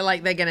they feel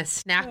like they're going to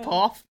snap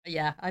off.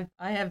 Yeah,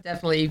 I have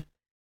definitely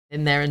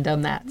been there and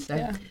done that.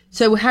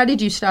 So how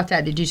did you start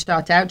out? Did you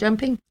start out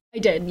jumping? I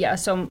did, yeah.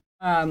 So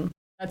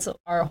that's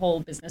our whole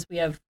business. We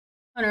have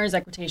hunters,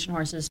 equitation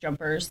horses,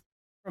 jumpers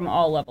from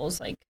all levels,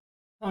 like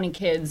pony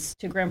kids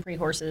to Grand Prix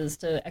horses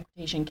to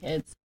equitation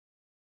kids.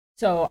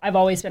 So I've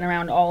always been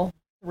around all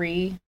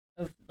three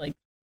of like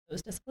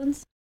those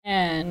disciplines.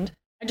 And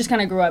I just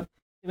kind of grew up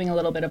doing a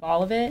little bit of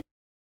all of it.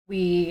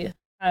 We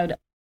had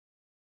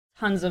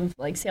tons of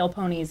like sale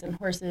ponies and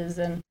horses,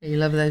 and you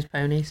love those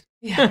ponies.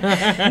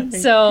 Yeah.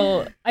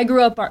 So I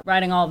grew up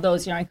riding all of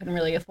those. You know, I couldn't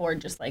really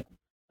afford just like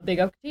a big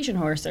equitation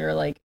horse or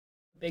like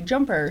a big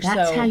jumper.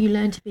 That's how you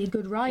learn to be a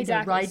good rider.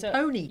 Exactly. Ride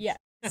ponies. Yeah.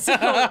 So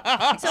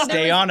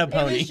Stay on a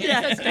pony.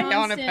 Stay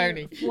on a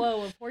pony.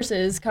 Flow of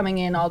horses coming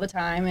in all the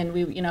time, and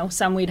we, you know,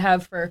 some we'd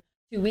have for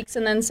 2 weeks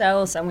and then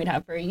sell, some we'd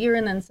have for a year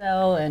and then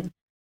sell, and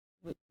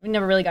we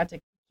never really got to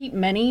keep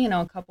many. You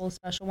know, a couple of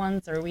special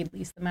ones, or we'd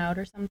lease them out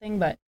or something.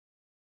 But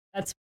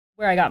that's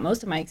where I got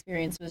most of my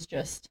experience, was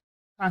just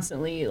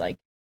constantly like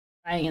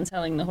buying and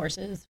selling the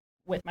horses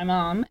with my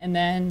mom, and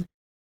then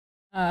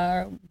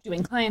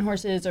doing client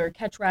horses or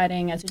catch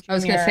riding as a junior. I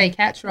was going to say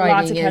catch riding.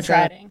 Lots of catch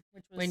riding.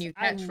 Which was, when you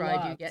catch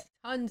ride, you get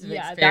tons of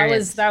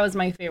experience. Yeah, that was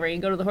my favorite. You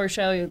go to the horse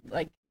show, you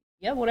like,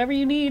 yeah, whatever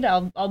you need,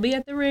 I'll be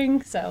at the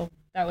ring. So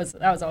that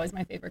was always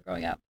my favorite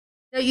growing up.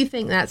 Don't you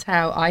think that's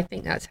how? I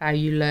think that's how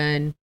you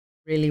learn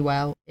really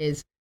well.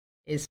 Is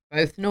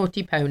both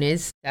naughty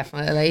ponies,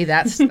 definitely.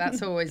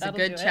 That's always a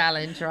good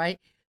challenge, right?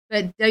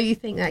 But don't you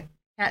think that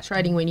catch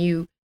riding, when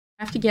you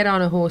have to get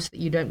on a horse that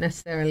you don't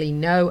necessarily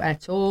know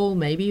at all,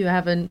 maybe you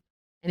haven't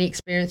any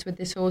experience with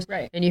this horse,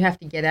 right? And you have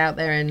to get out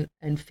there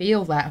and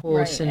feel that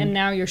horse, right. And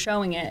now you're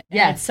showing it.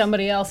 Yeah, it's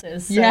somebody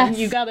else's. So yes,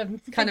 you got to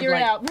figure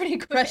it out pretty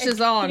quick. Pressure's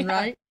on, yeah.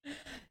 right?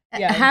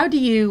 Yeah. How do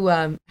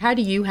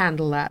you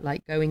handle that?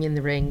 Like going in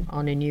the ring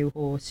on a new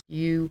horse,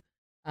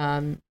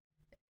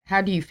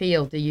 how do you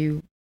feel? Do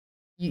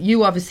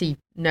you obviously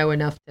know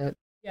enough to,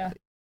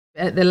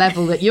 at the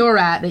level that you're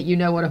at, that you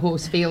know what a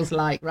horse feels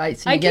like, right?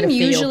 So you I can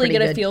usually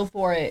get a good feel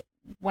for it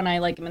when I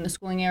like am in the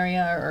schooling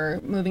area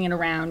or moving it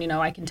around. You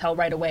know, I can tell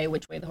right away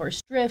which way the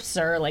horse drifts,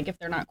 or like if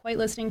they're not quite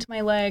listening to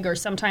my leg, or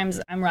sometimes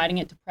I'm riding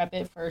it to prep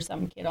it for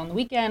some kid on the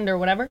weekend or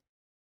whatever.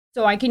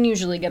 So I can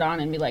usually get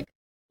on and be like,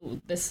 ooh,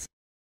 this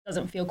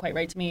doesn't feel quite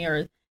right to me,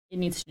 or it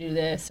needs to do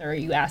this, or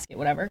you ask it,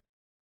 whatever.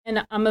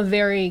 And I'm a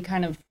very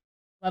kind of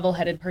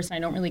level-headed person. I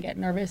don't really get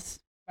nervous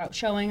about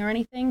showing or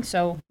anything.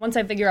 So once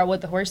I figure out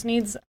what the horse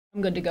needs,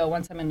 I'm good to go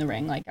once I'm in the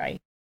ring.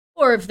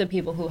 Or if the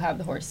people who have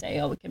the horse say,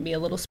 oh, it can be a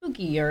little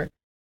spooky, or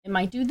it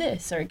might do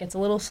this, or it gets a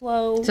little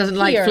slow. It doesn't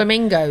like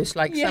flamingos,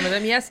 like some of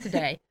them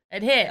yesterday.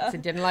 It hits.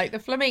 It didn't like the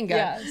flamingo.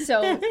 Yeah.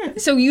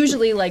 So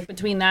usually, like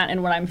between that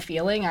and what I'm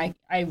feeling,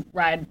 I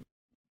ride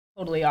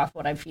totally off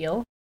what I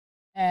feel,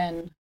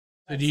 and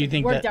so do you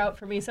think worked out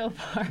for me so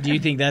far? Do you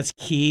think that's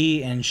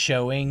key in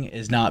showing,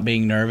 is not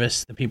being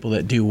nervous? The people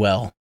that do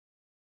well.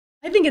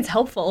 I think it's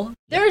helpful.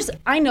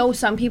 I know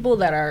some people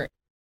that are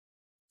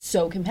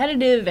so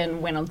competitive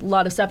and win a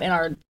lot of stuff and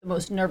are the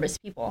most nervous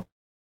people.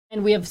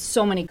 And we have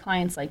so many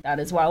clients like that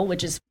as well,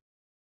 which is,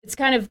 it's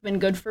kind of been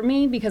good for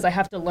me because I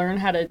have to learn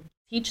how to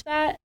teach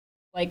that,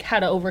 like how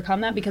to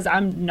overcome that, because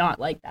I'm not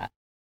like that.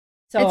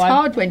 So it's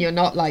hard when you're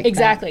not like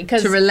exactly,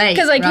 that to relate.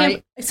 Because I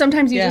can't,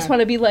 sometimes you just want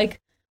to be like,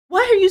 why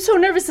are you so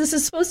nervous? This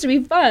is supposed to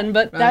be fun,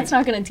 but that's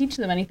not going to teach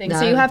them anything. No.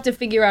 So you have to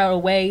figure out a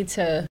way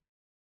to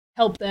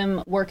help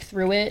them work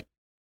through it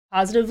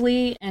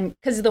positively, and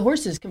because the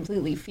horses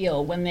completely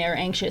feel when they're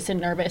anxious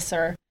and nervous,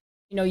 or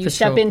you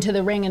step into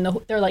the ring and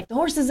they're like, the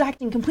horse is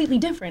acting completely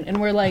different, and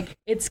we're like,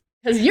 it's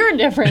because you're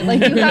different. Like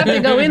you have to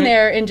go in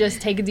there and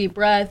just take a deep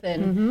breath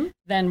and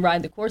then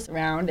ride the course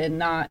around, and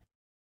not,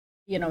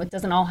 it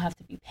doesn't all have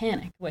to be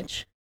panic,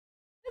 which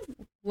I've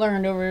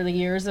learned over the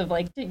years of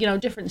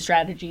different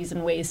strategies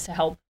and ways to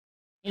help.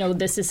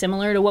 This is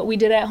similar to what we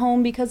did at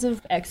home because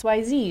of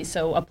XYZ,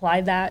 so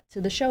apply that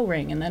to the show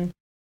ring, and then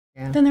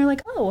they're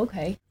like, oh,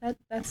 okay,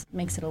 that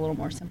makes it a little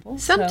more simple.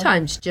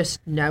 Sometimes just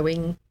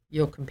knowing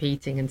you're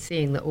competing and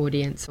seeing the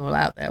audience all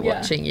out there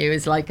watching you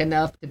is like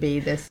enough to be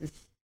this.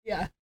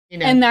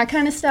 And that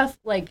kind of stuff,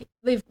 like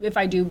if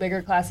I do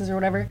bigger classes or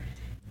whatever,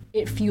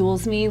 it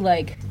fuels me.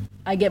 Like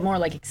I get more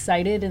like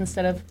excited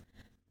instead of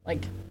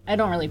like, I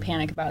don't really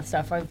panic about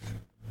stuff. I've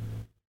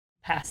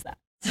passed that.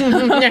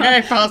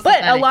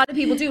 But a lot of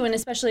people do, and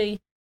especially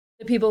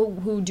the people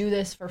who do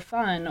this for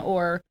fun,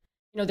 or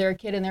they're a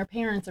kid and their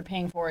parents are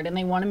paying for it, and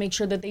they want to make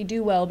sure that they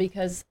do well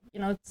because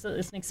it's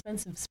an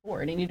expensive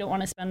sport, and you don't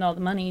want to spend all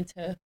the money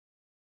to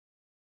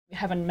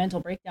have a mental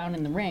breakdown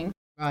in the ring.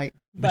 Right.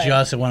 But you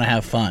also want to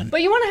have fun.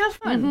 But you want to have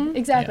fun,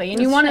 exactly, and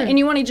you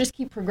want to just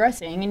keep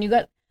progressing. And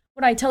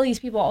what I tell these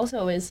people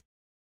also is,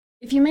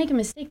 if you make a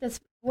mistake,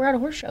 we're at a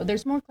horse show.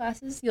 There's more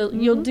classes.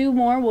 You'll do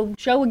more. We'll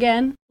show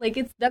again. Like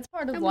that's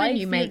part of life.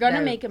 You're gonna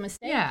make a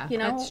mistake. Yeah,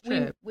 that's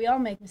true. We all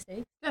make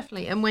mistakes.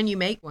 Definitely. And when you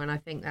make one, I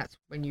think that's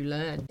when you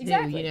learn too.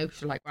 Exactly. Because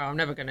you're like, well, I'm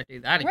never gonna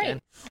do that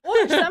again.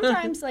 Or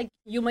sometimes like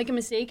you'll make a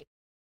mistake,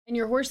 and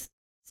your horse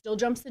still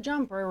jumps the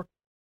jump or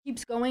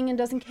keeps going and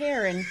doesn't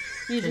care, and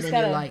you just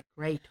gotta you're like,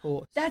 great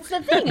horse. That's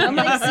the thing. I'm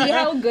like, see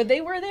how good they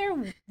were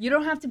there. You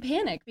don't have to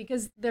panic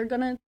because they're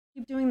gonna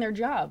keep doing their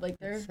job. Like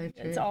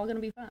it's all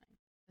gonna be fine.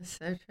 That's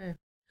so true.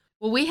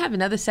 Well, we have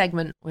another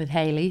segment with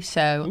Haley,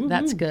 so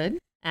that's good.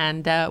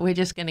 And we're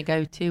just going to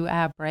go to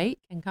our break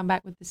and come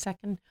back with the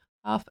second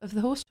half of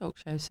the Horse Talk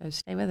Show. So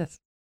stay with us.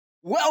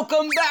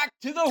 Welcome back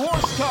to the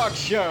Horse Talk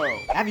Show.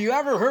 Have you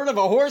ever heard of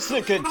a horse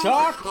that could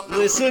talk?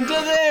 Listen to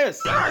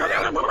this.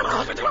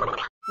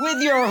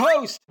 With your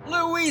host,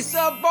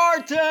 Louisa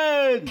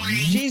Barton.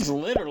 She's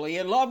literally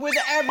in love with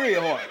every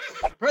horse.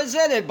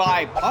 Presented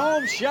by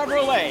Palm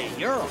Chevrolet,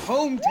 your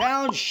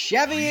hometown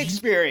Chevy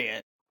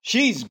experience.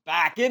 She's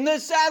back in the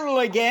saddle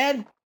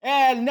again.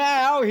 And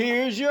now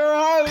here's your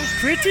host,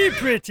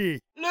 Pretty.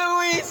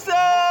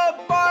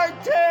 Louisa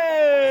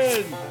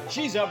Barton!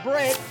 She's a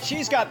Brit,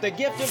 she's got the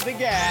gift of the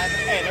gab,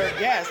 and her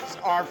guests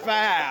are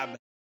fab.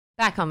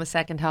 Back on the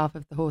second half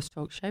of the Horse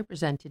Talk Show,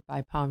 presented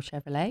by Palm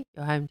Chevrolet,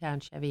 your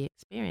hometown Chevy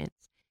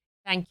experience.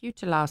 Thank you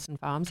to Larson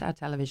Farms, our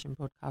television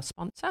broadcast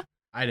sponsor.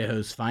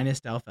 Idaho's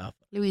finest alfalfa.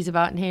 Louisa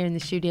Barton here in the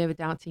studio with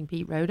Dancing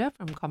Pete Roder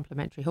from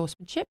Complimentary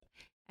Horsemanship,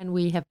 and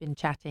we have been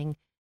chatting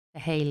to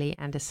Haley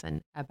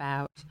Anderson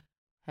about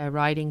her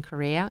riding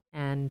career,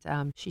 and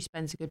she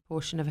spends a good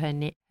portion of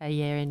her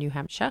year in New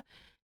Hampshire,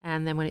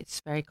 and then when it's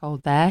very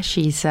cold there,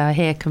 she's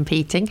here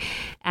competing.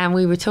 And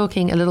we were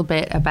talking a little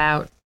bit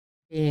about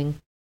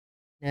being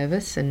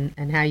nervous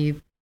and how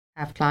you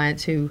have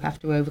clients who have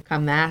to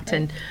overcome that,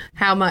 and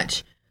how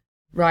much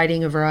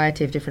riding a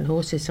variety of different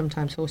horses,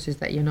 sometimes horses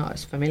that you're not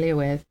as familiar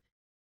with,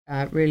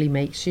 really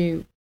makes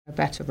you a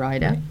better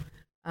rider.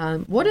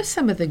 What are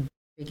some of the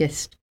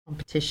biggest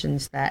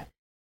competitions that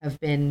have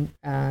been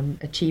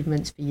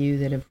achievements for you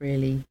that have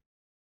really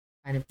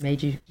kind of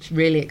made you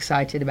really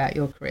excited about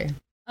your career?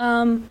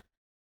 Oh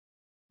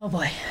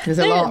boy, there's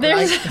a lot.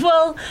 Right?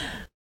 Well,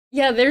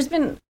 yeah, there's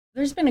been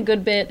a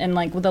good bit, and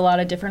like with a lot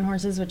of different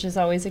horses, which is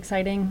always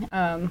exciting.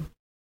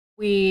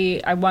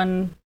 I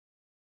won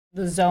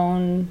the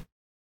zone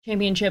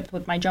championship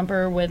with my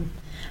jumper.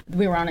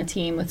 We were on a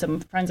team with some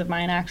friends of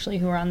mine actually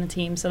who were on the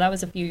team, so that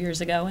was a few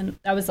years ago, and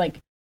that was like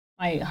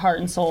my heart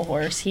and soul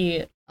horse.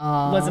 He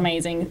was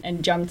amazing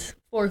and jumped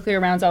 4 clear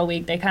rounds all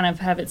week. They kind of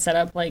have it set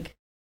up like,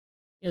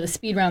 the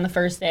speed round the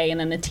first day, and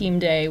then the team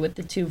day with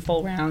the 2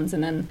 full rounds,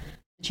 and then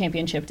the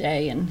championship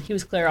day. And he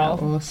was clear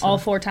all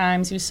 4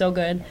 times. He was so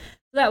good.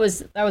 So that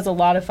was a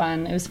lot of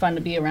fun. It was fun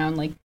to be around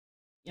like,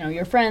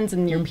 your friends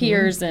and your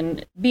peers,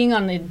 and being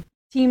on the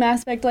team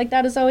aspect like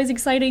that is always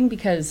exciting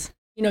because,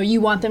 you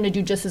want them to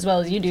do just as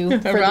well as you do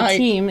for the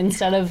team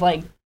instead of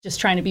like just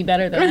trying to be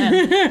better than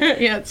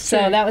them. Yeah, so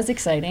true. That was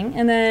exciting.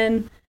 And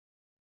then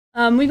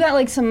we've got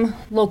like some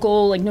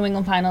local like New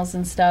England finals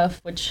and stuff,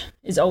 which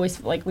is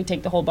always like we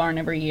take the whole barn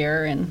every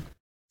year, and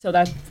so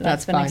that's been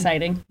fun.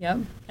 Exciting. Yep.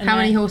 And how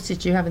many horses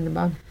do you have in the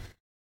barn?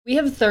 We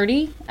have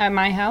 30 at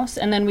my house,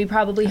 and then we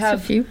probably have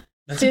a few.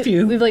 That's a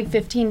few. We have like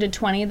 15 to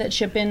 20 that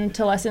ship in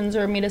to lessons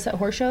or meet us at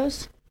horse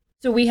shows.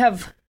 So we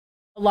have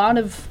a lot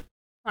of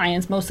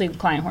clients, mostly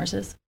client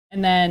horses,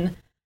 and then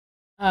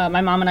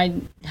my mom and I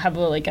have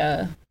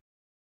a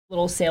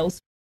little sales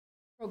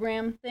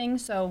program thing,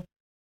 so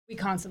we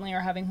constantly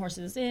are having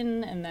horses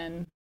in, and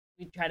then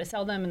we try to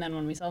sell them, and then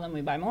when we sell them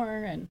we buy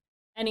more, and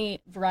any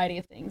variety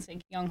of things,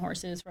 like young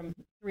horses from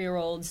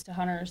 3-year-olds to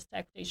hunters to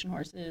equitation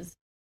horses,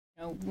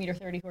 meter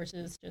 30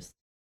 horses. Just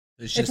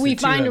if we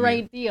find a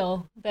right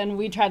deal, then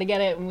we try to get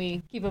it, and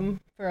we keep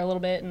them for a little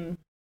bit and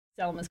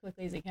sell them as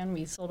quickly as we can.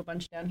 We sold a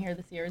bunch down here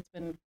this year. It's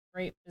been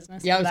great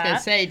business. Yeah, I was going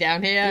to say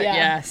down here.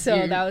 Yeah,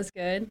 so that was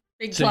good.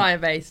 Big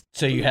client base.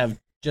 So you have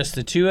just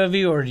the 2 of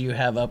you, or do you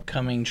have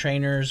upcoming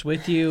trainers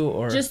with you,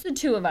 or just the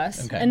 2 of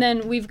us? Okay. And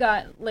then we've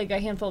got like a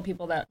handful of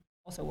people that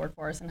also work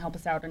for us and help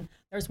us out. And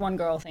there's one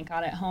girl, thank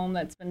God, at home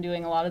that's been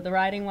doing a lot of the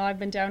riding while I've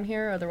been down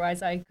here.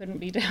 Otherwise, I couldn't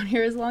be down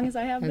here as long as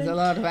I have been. There are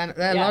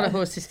a lot of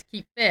horses to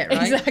keep fit,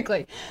 right?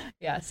 Exactly.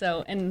 Yeah.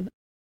 So, and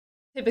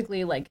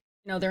typically, like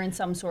they're in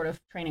some sort of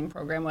training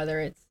program, whether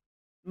it's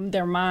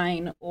they're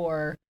mine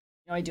or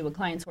I do a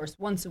client's horse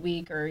once a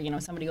week, or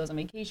somebody goes on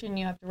vacation,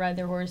 you have to ride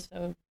their horse,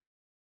 so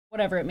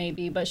whatever it may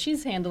be. But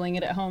she's handling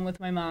it at home with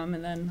my mom,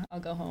 and then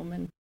I'll go home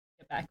and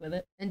get back with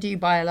it. And do you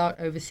buy a lot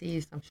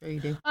overseas? I'm sure you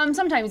do.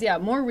 Sometimes, yeah.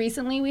 More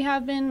recently, we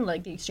have been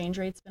like the exchange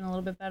rate's been a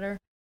little bit better.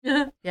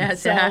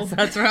 Yes, it has.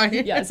 That's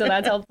right. Yeah, so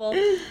that's helpful.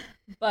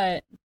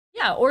 But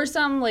yeah, or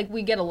some like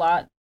we get a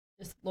lot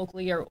just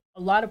locally, or a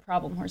lot of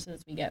problem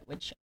horses we get,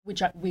 which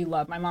we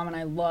love. My mom and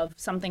I love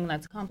something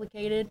that's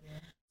complicated,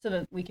 so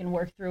that we can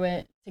work through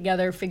it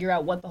together, figure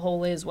out what the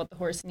hole is, what the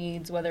horse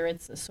needs, whether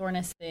it's a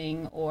soreness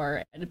thing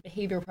or a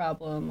behavior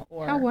problem.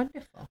 Or how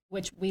wonderful.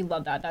 Which we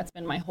love that. That's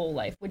been my whole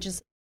life, which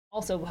is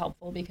also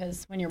helpful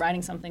because when you're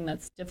riding something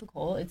that's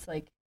difficult, it's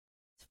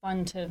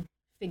fun to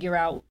figure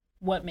out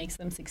what makes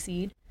them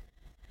succeed.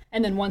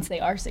 And then once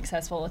they are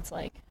successful, it's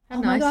like, how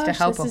nice to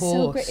help a horse.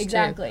 So great.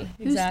 Exactly.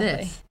 Who's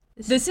this?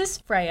 This is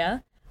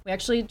Freya. We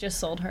actually just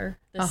sold her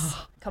a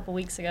couple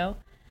weeks ago.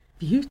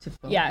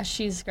 Beautiful. Yeah,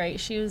 she's great.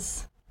 She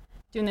was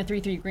doing the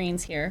 3-3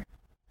 greens here,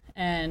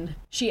 and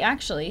she's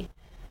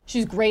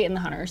great in the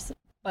hunters,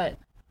 but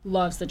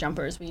loves the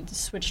jumpers. We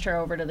switched her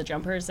over to the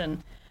jumpers,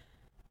 and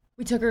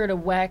we took her to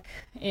WEC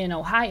in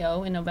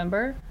Ohio in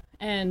November,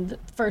 and the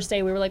first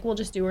day we were like, we'll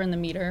just do her in the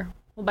meter.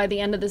 Well, by the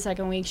end of the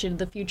second week, she did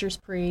the Futures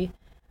Pre.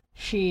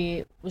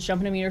 She was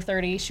jumping a meter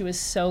 30. She was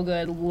so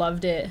good.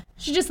 Loved it.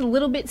 She's just a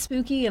little bit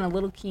spooky and a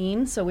little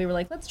keen. So we were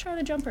like, let's try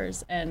the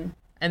jumpers. And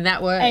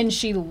that worked. And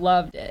she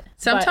loved it.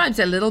 Sometimes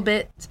a little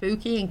bit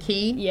spooky and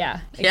keen. Yeah,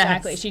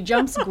 exactly. Yes. She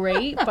jumps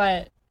great,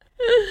 but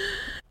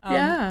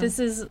this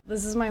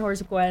is my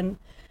horse Gwen,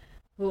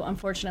 who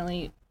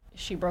unfortunately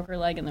she broke her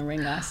leg in the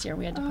ring last year.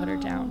 We had to put her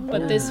down.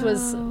 But this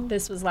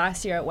was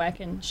last year at WEC,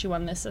 and she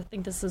won this. I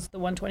think this is the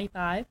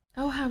 125.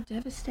 Oh, how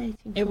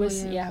devastating! It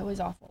was it was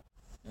awful.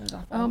 It was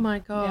awful. Oh my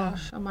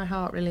gosh! Yeah. Oh, my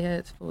heart really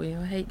hurts for you.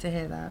 I hate to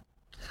hear that.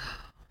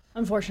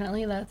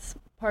 Unfortunately, that's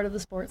part of the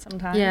sport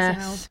sometimes.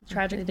 Yes, you know,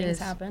 tragic things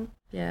happen.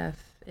 Yes,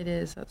 it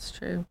is. That's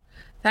true.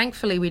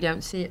 Thankfully, we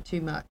don't see it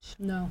too much.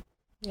 No.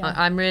 Yeah.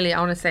 I'm really,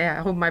 honestly, I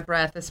hold my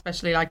breath,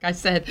 especially like I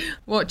said,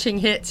 watching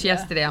hits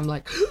yesterday. I'm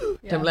like,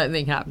 don't let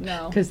anything happen.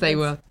 No. Because they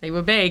were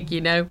big, you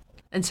know.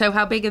 And so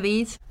how big are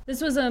these? This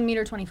was a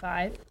meter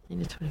 25.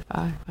 Meter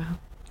 25, wow.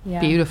 Yeah.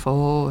 Beautiful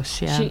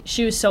horse, yeah.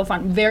 She was so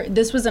fun.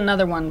 This was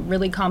another one,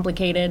 really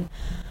complicated,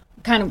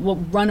 kind of will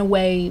run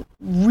away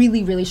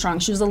really, really strong.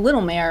 She was a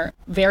little mare,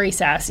 very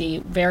sassy,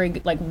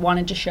 very, like,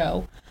 wanted to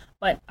show.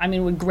 But, I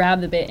mean, would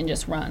grab the bit and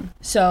just run.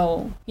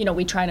 So, you know,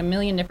 we tried a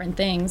million different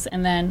things.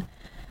 And then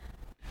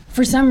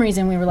for some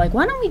reason, we were like,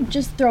 why don't we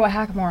just throw a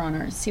hackamore on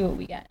her and see what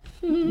we get?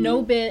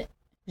 No bit.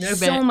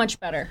 So much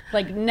better.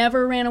 Like,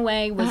 never ran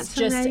away, was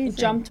just amazing.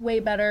 Jumped way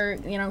better.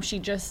 You know, she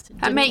just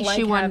that makes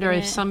you wonder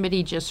if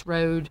somebody just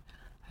rode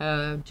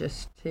her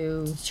just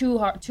too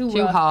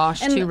rough.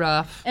 Harsh, too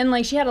rough. And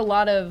like she had a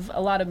lot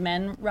of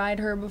men ride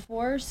her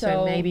before,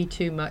 so maybe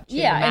too much.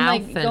 Yeah, in the mouth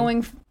and like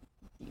going.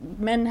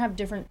 Men have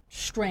different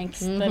strengths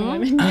than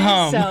women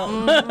do,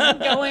 so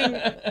going,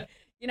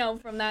 you know,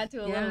 from that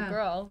to a little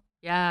girl.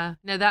 Yeah,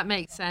 no, that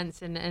makes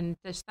sense, and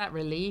just that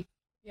relief.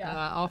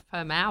 Off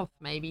her mouth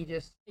maybe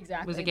just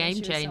was a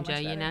game changer,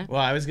 you know? Well,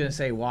 I was going to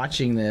say,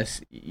 watching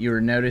this, you were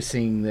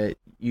noticing that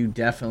you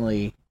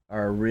definitely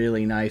are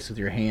really nice with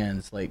your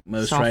hands. Like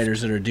most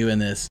riders that are doing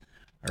this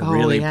are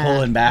really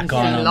pulling back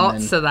on them.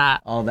 Lots of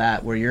that. All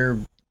that, where you're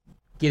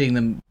getting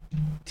the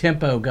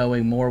tempo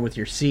going more with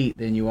your seat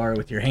than you are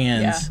with your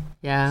hands.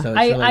 Yeah. So it's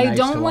really I nice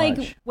don't to like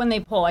watch. when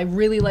they pull. I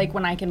really like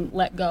when I can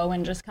let go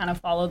and just kind of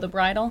follow the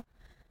bridle.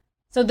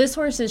 So this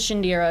horse is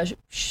Shindira.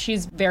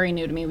 She's very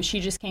new to me. She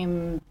just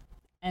came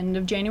end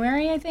of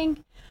January, I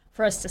think,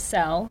 for us to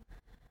sell.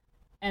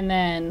 And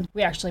then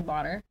we actually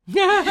bought her. So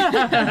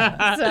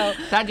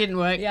that didn't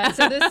work. Yeah,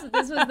 so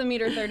this was the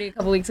meter 30 a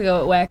couple weeks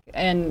ago at WEC.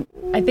 And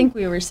I think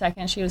we were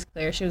second. She was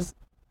clear. She was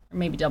or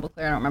maybe double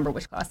clear. I don't remember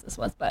which class this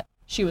was, but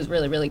she was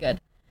really, really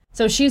good.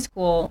 So she's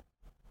cool.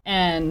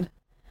 And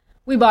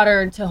we bought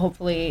her to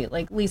hopefully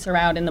like lease her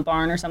out in the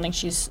barn or something.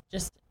 She's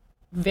just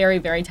very,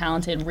 very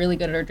talented, really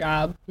good at her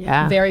job.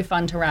 Yeah. Very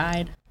fun to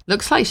ride.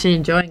 Looks like she's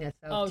enjoying herself.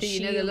 Oh, too.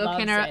 she You know, the look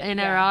in her loves it,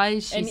 her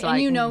eyes. She's like,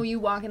 and you know, you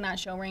walk in that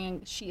show ring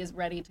and she is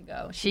ready to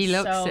go. She She's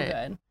looks so it.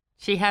 good.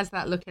 She has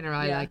that look in her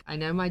eye, like, I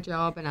know my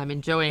job and I'm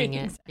enjoying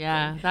it. Exactly.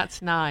 Yeah,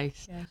 that's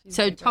nice. Yeah, she's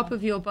so a good top girl.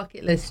 of your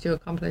bucket list to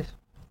accomplish?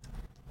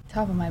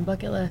 Top of my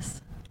bucket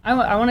list.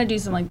 I want to do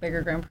some like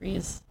bigger Grand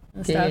Prix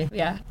and stuff.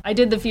 Yeah. I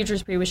did the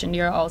Futures Prix with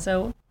Shindira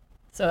also.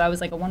 So that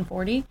was like a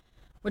 140,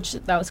 which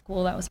that was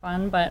cool. That was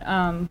fun. But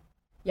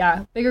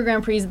yeah, bigger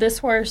Grand Prix. This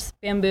horse,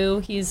 Bamboo,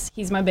 he's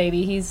my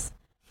baby. He's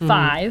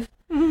 5.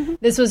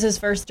 This was his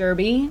first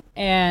Derby,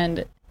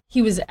 and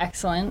he was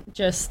excellent.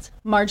 Just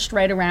marched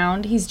right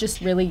around. He's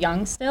just really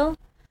young still.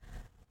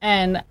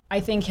 And I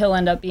think he'll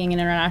end up being an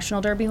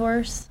international Derby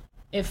horse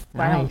if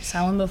I don't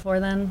sell him before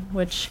then,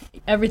 which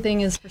everything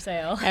is for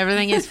sale.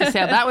 Everything is for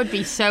sale. That would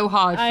be so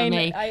hard for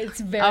me. It's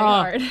very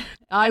hard.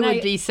 I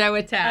would be so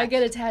attached. I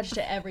get attached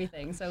to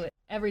everything. So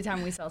every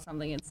time we sell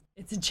something,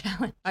 it's a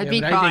challenge. I'd be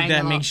but crying I think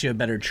that a lot. makes you a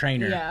better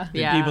trainer. Yeah.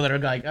 The people that are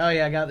like, oh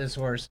yeah, I got this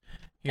horse.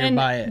 Here, And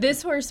buy it.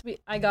 this horse,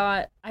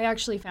 I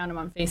actually found him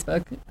on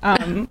Facebook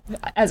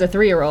as a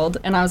 3-year-old,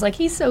 and I was like,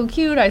 he's so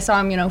cute. I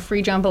saw him,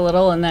 free jump a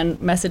little, and then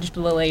messaged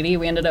the lady.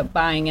 We ended up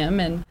buying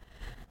him and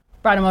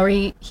brought him over.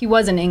 He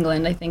was in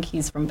England. I think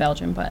he's from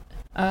Belgium, but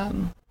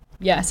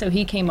yeah. So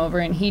he came over,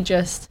 and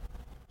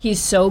he's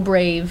so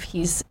brave.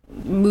 He's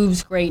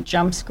moves great,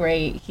 jumps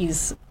great.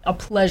 He's a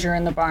pleasure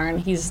in the barn.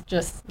 He's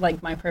just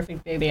like my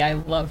perfect baby. I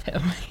love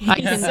him.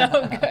 He's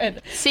so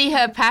good. See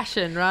her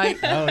passion, right?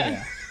 Oh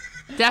yeah.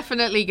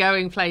 Definitely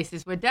going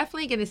places. We're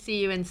definitely going to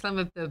see you in some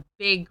of the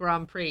big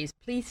Grand Prix.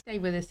 Please stay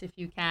with us if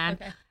you can.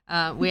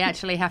 Okay. We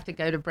actually have to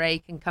go to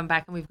break and come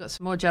back, and we've got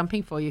some more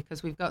jumping for you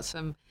because we've got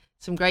some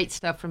great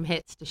stuff from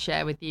hits to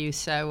share with you.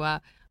 So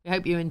we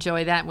hope you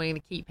enjoy that. And we're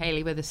going to keep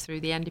Haley with us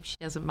through the end if she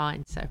doesn't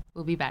mind. So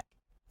we'll be back.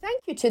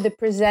 Thank you to the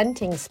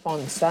presenting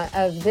sponsor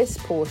of this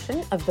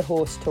portion of the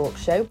Horse Talk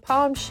Show,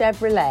 Palm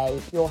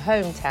Chevrolet, your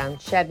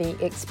hometown Chevy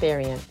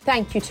experience.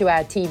 Thank you to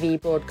our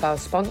TV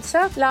broadcast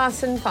sponsor,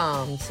 Larson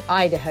Farms,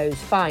 Idaho's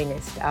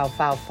finest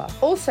alfalfa.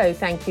 Also,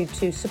 thank you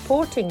to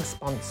supporting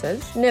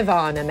sponsors,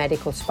 Nirvana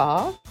Medical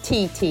Spa,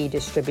 TT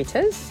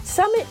Distributors,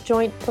 Summit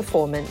Joint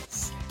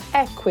Performance,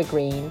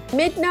 Equigreen,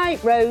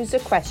 Midnight Rose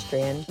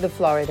Equestrian, the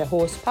Florida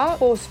Horse Park,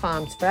 Horse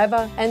Farms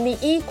Forever, and the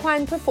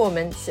Equine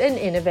Performance and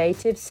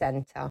Innovative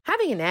Center.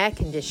 Having an air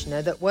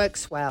conditioner that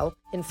works well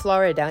in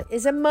Florida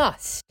is a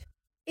must.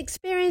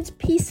 Experience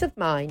peace of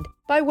mind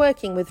by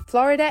working with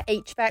Florida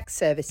HVAC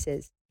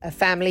Services, a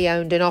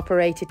family-owned and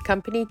operated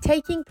company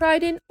taking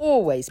pride in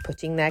always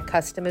putting their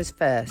customers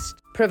first,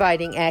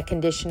 providing air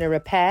conditioner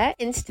repair,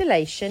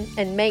 installation,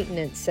 and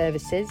maintenance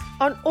services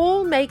on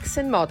all makes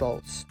and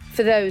models.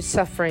 For those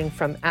suffering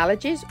from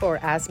allergies or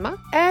asthma,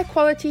 air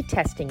quality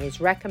testing is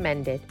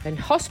recommended and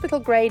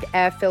hospital-grade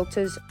air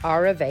filters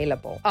are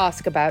available.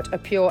 Ask about a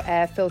pure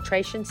air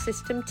filtration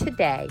system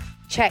today.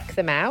 Check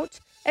them out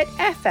at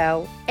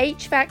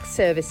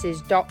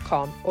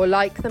flhvacservices.com or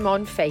like them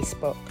on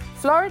Facebook.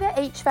 Florida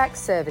HVAC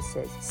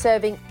Services,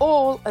 serving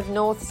all of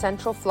North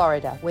Central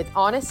Florida with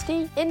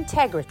honesty,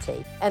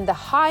 integrity, and the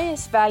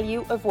highest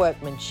value of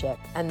workmanship.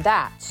 And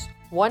that's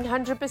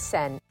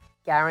 100%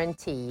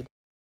 guaranteed.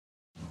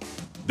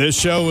 This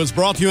show is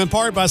brought to you in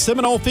part by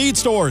Seminole Feed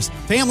Stores,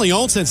 family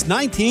owned since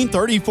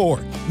 1934.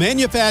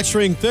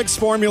 Manufacturing fixed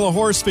formula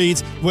horse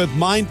feeds with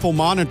mindful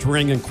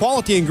monitoring and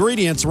quality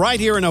ingredients right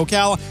here in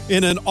Ocala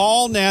in an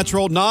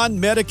all-natural,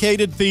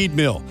 non-medicated feed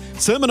mill.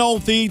 Seminole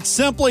Feed,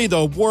 simply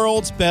the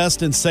world's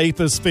best and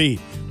safest feed.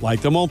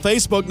 Like them on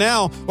Facebook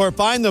now or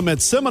find them at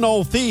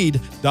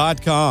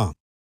SeminoleFeed.com.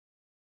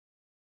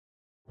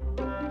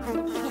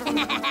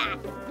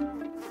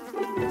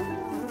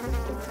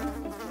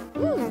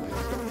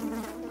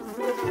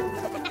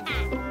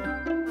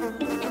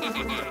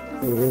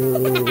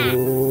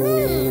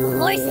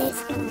 Horses.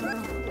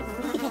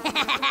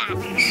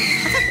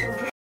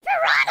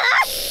 Piranha!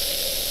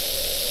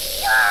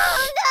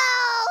 Oh no!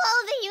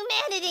 Oh, the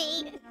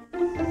humanity!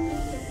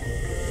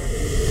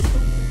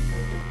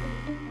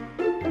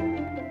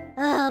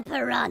 Oh,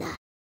 piranha.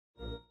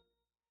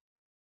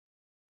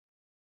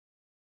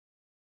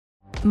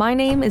 My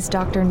name is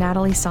Dr.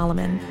 Natalie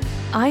Solomon.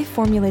 I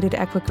formulated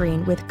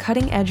Equigreen with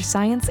cutting-edge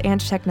science and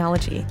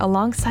technology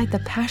alongside the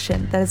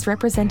passion that is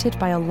represented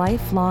by a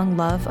lifelong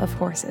love of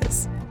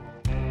horses.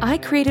 I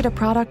created a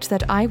product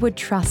that I would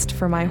trust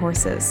for my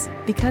horses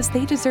because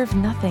they deserve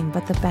nothing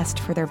but the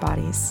best for their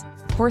bodies.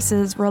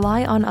 Horses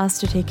rely on us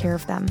to take care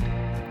of them,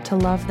 to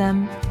love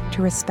them,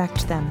 to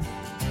respect them.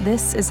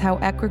 This is how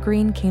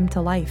Equigreen came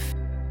to life.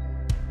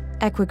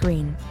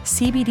 Equigreen,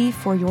 CBD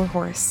for your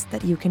horse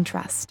that you can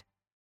trust.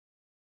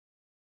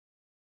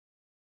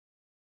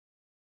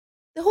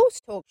 The Horse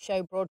Talk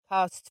Show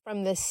broadcasts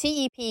from the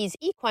CEP's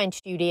Equine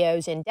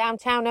Studios in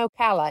downtown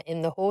Ocala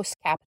in the horse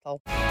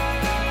capital.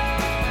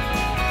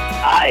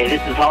 Hi,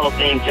 this is Hall of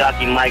Fame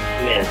jockey Mike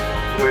Smith.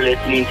 You're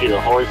listening to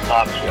the Horse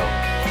Talk Show.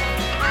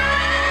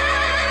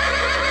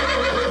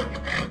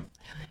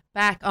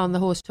 Back on the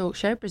Horse Talk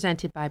Show,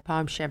 presented by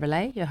Palm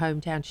Chevrolet, your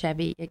hometown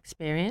Chevy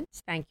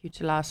experience. Thank you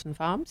to Larson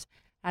Farms,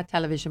 our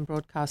television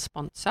broadcast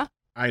sponsor.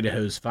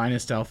 Idaho's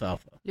finest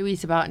alfalfa.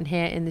 Louisa Barton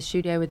here in the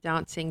studio with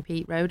Dancing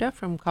Pete Roder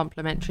from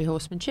Complimentary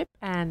Horsemanship,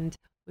 and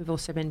we've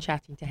also been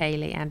chatting to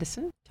Hayley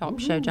Anderson, top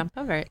show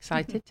jumper. Very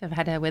excited to have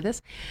had her with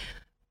us.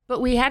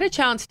 But we had a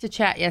chance to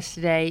chat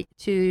yesterday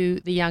to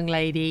the young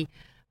lady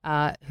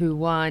who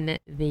won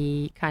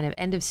the kind of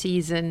end of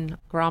season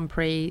Grand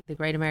Prix, the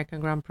Great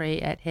American Grand Prix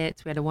at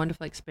HITS. We had a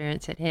wonderful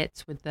experience at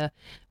HITS with the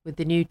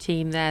new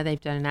team there.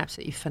 They've done an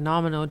absolutely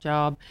phenomenal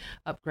job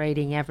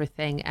upgrading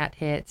everything at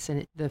HITS,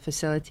 and the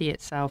facility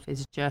itself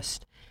is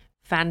just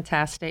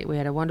fantastic. We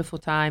had a wonderful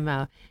time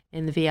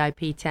in the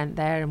VIP tent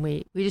there, and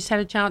we just had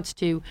a chance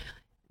to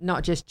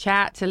not just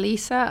chat to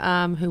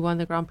Lisa, who won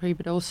the Grand Prix,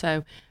 but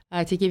also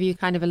to give you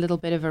kind of a little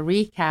bit of a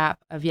recap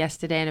of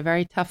yesterday and a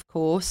very tough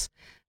course.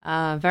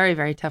 Very,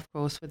 very tough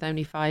course with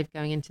only 5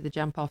 going into the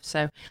jump off.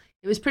 So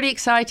it was pretty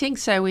exciting.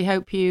 So we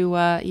hope you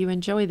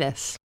enjoy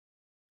this.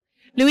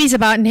 Louisa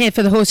Barton here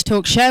for the Horse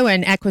Talk Show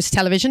and Equus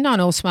Television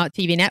on all smart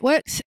TV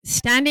networks.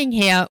 Standing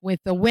here with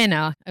the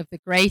winner of the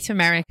Great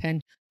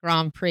American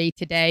Grand Prix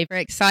today.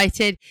 Very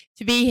excited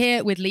to be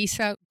here with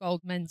Lisa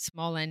Goldman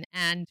Smolin.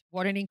 And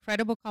what an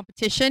incredible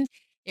competition.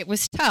 It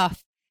was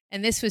tough.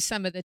 And this was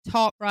some of the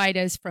top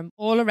riders from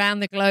all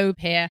around the globe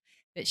here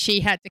that she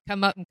had to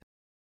come up and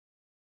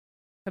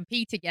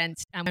compete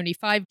against, and only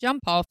 5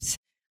 jump offs.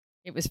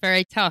 It was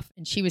very tough,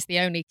 and she was the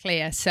only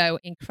clear. So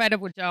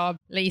incredible job,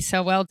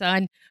 Lisa. Well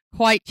done.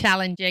 Quite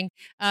challenging.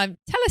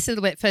 Tell us a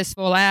little bit, first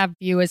of all, our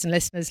viewers and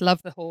listeners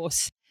love the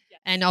horse,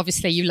 and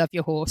obviously you love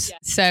your horse.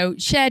 So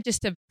share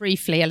just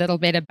briefly a little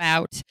bit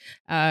about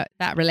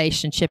that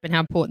relationship and how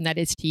important that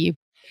is to you.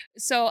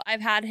 So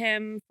I've had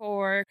him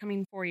for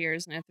coming 4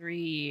 years now,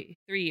 3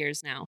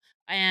 years now.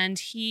 And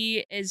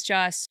he is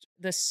just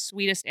the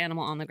sweetest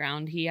animal on the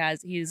ground.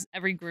 He's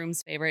every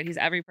groom's favorite. He's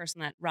every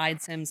person that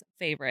rides him's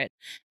favorite.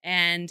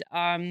 And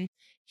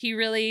he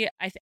really,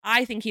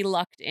 I think he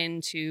lucked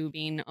into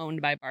being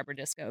owned by Barbara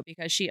Disco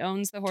because she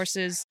owns the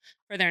horses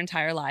for their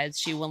entire lives.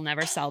 She will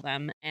never sell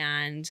them.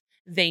 And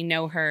they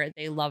know her.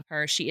 They love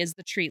her. She is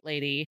the treat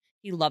lady.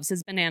 He loves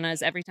his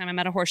bananas. Every time I'm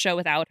at a horse show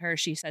without her,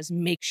 she says,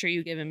 make sure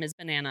you give him his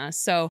banana.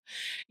 So,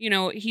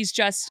 he's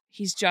just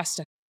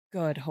a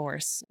good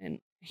horse, and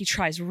he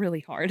tries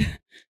really hard.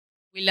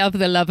 We love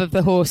the love of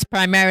the horse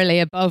primarily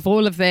above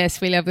all of this.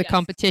 We love the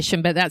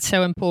competition, but that's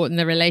so important.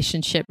 The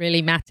relationship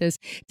really matters.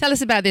 Tell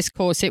us about this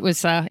course. It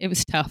was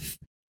tough.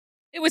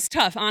 It was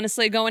tough,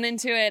 honestly. Going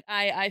into it,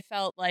 I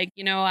felt like,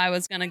 I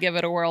was going to give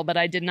it a whirl, but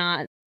I did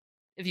not.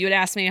 If you had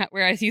asked me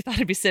where you thought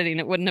I'd be sitting,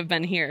 it wouldn't have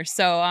been here.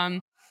 So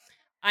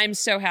I'm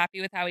so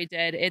happy with how he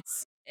did.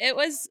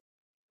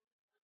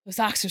 Those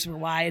oxers were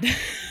wide.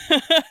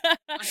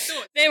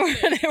 They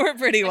were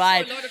pretty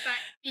wide.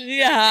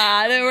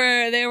 Yeah, they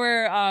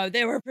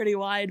were pretty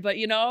wide, but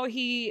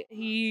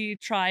he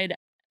tried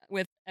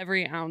with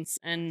every ounce,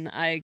 and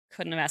I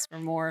couldn't have asked for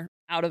more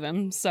out of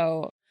him.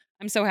 So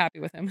I'm so happy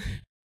with him.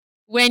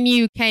 When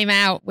you came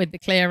out with the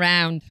clear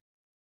round,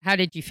 how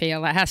did you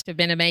feel? That has to have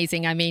been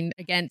amazing. I mean,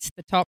 against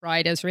the top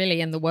riders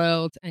really in the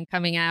world, and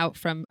coming out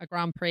from a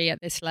Grand Prix at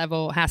this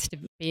level has to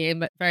be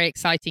a very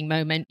exciting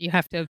moment. You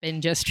have to have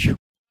been just...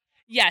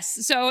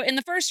 Yes. So in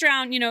the first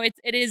round,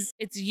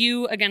 it's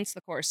you against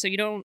the course. So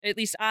at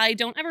least I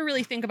don't ever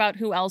really think about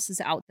who else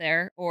is out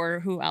there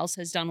or who else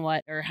has done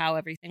what or how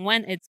everything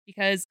went. It's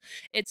because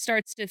it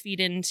starts to feed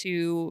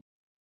into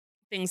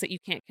things that you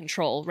can't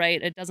control,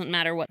 right? It doesn't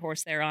matter what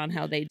horse they're on,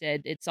 how they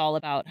did. It's all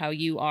about how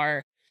you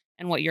are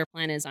and what your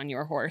plan is on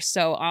your horse.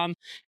 So, I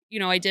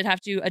did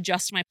have to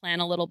adjust my plan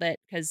a little bit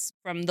because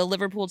from the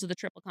Liverpool to the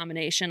triple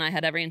combination, I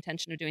had every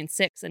intention of doing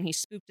 6, and he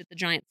spooked at the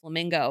giant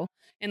flamingo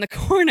in the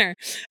corner,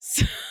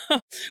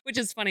 which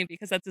is funny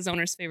because that's his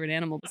owner's favorite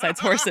animal besides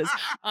horses.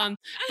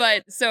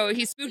 But so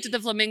he spooked at the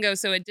flamingo,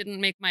 so it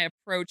didn't make my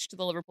approach to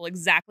the Liverpool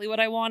exactly what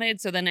I wanted.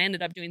 So then I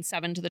ended up doing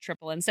 7 to the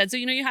triple instead. So,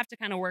 you have to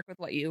kind of work with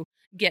what you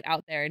get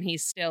out there, and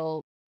he's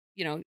still,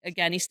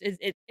 again,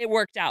 it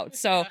worked out.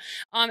 So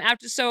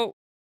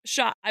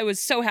I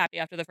was so happy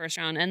after the first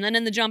round. And then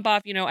in the jump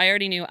off, I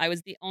already knew I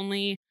was the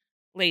only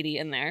lady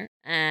in there.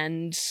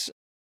 And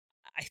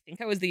I think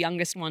I was the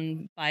youngest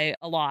one by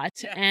a lot.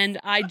 Yeah. And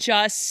I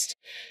was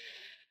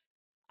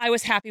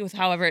happy with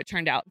however it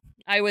turned out.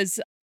 I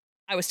was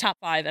top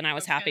 5 and I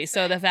was happy.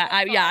 So the fact,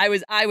 I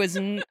was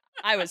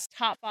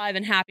top 5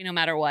 and happy no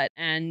matter what.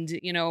 And,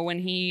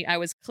 when I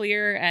was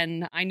clear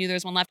and I knew there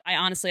was one left, I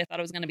thought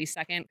I was going to be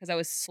second because I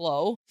was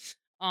slow.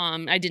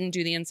 I didn't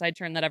do the inside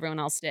turn that everyone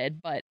else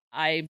did, but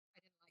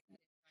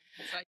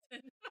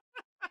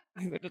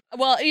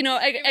well,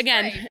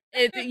 again,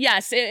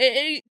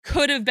 it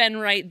could have been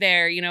right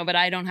there, but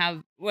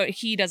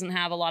he doesn't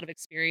have a lot of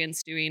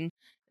experience doing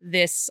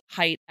this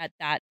height at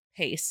that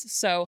pace.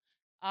 So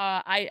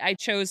I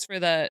chose for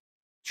the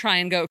try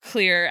and go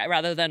clear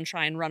rather than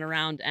try and run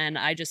around. And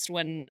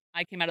when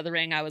I came out of the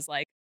ring, I was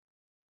like,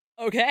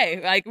 okay,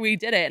 like we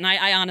did it. And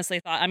I honestly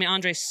thought,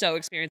 Andre's so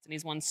experienced and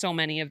he's won so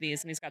many of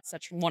these and he's got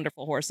such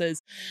wonderful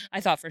horses. I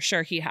thought for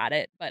sure he had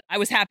it, but I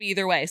was happy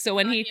either way. So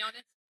when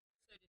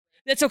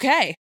that's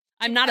okay.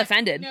 I'm not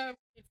offended. No,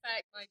 in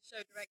fact, my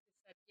show director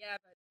said, yeah,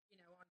 but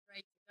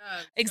Andre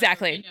does.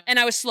 Exactly. And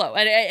I was slow.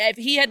 And if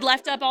he had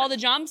left up all the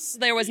jumps,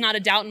 there was not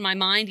a doubt in my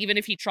mind. Even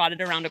if he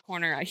trotted around a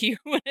corner, he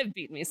would have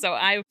beat me. So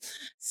I'm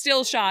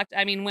still shocked.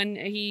 When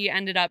he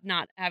ended up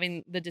not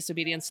having the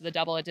disobedience to the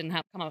double, it didn't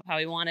come up how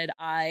he wanted.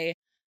 I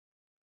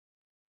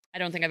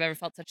don't think I've ever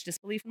felt such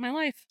disbelief in my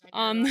life.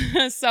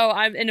 So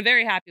I'm in a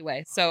very happy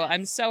way. So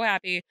I'm so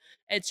happy.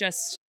 It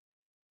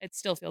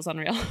still feels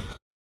unreal.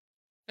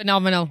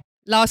 Phenomenal.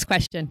 Last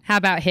question. How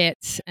about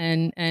HITS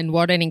and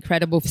what an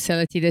incredible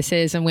facility this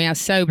is. And we are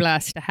so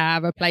blessed to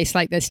have a place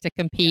like this to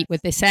compete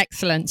with this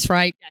excellence,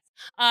 right? Yes.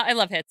 I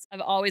love HITS.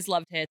 I've always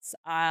loved HITS.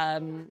 I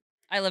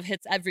love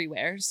HITS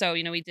everywhere. So,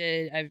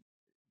 they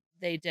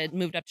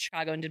moved up to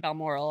Chicago and did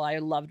Balmoral. I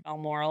loved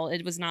Balmoral.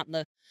 It was not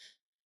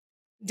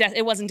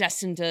it wasn't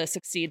destined to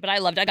succeed, but I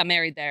got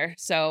married there.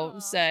 So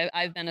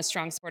I've been a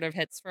strong supporter of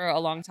HITS for a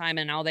long time,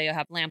 and now they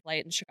have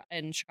Lamplight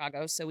in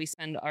Chicago. So we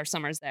spend our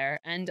summers there,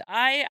 and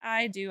I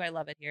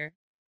love it here.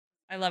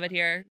 I love it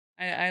here.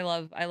 I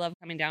love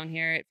coming down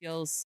here. It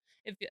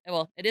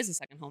is a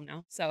second home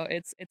now. So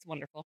it's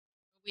wonderful.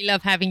 We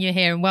love having you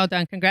here, and well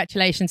done.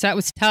 Congratulations. That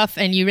was tough,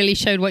 and you really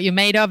showed what you're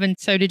made of, and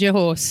so did your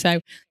horse.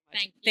 So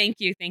thank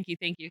you.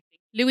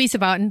 Louisa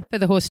Barton for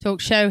the Horse Talk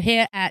Show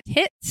here at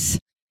HITS.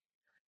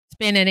 It's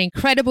been an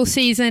incredible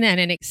season and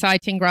an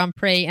exciting Grand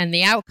Prix, and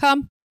the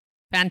outcome,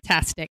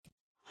 fantastic.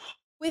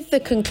 With the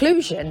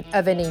conclusion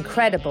of an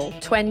incredible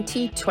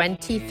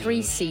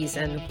 2023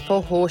 season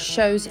for horse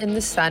shows in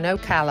the Sun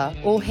Ocala,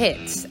 or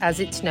HITS as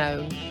it's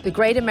known, the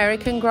Great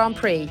American Grand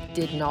Prix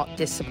did not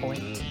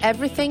disappoint.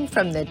 Everything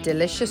from the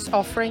delicious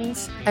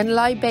offerings and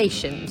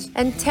libations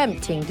and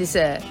tempting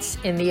desserts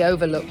in the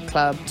Overlook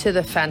Club to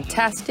the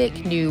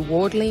fantastic new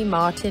Wardley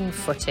Martin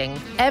footing,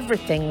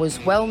 everything was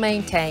well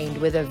maintained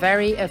with a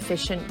very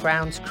efficient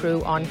grounds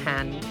crew on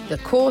hand. The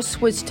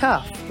course was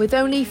tough, with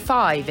only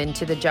 5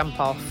 into the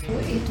jump-off.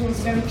 It was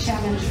very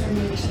challenging for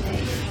me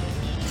today.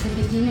 At the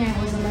beginning,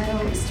 I was a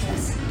little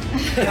stressed.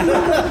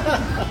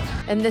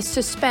 and the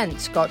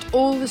suspense got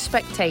all the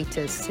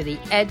spectators to the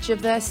edge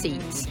of their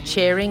seats,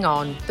 cheering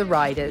on the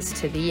riders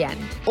to the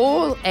end.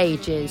 All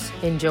ages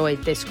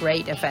enjoyed this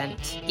great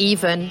event,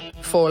 even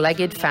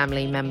four-legged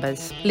family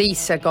members.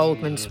 Lisa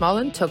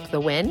Goldman-Smollen took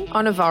the win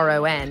on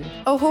Ivaro N,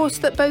 a horse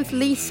that both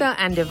Lisa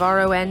and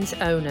Ivaro N's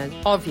owners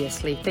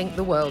obviously think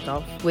the world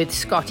of, with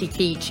Scotty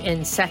Keach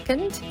in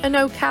second and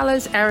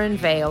Ocala's Erin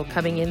Vale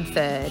coming in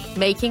third,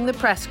 making the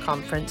press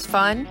conference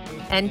fun,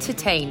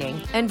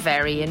 entertaining, and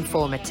very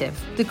informative.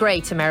 The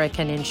Great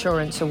American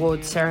Insurance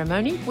Awards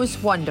ceremony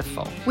was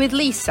wonderful, with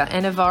Lisa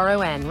and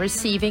Ivaro N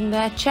receiving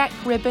their check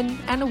ribbon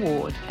and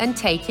award and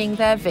taking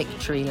their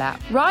victory lap.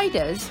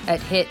 Riders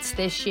at HITS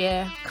this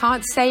year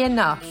can't say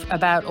enough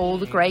about all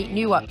the great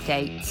new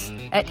updates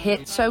at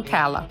HITS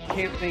Ocala.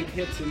 Can't thank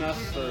HITS enough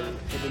for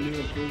the new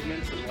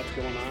improvements and what's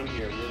going on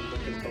here. We're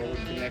looking forward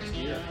to next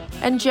year.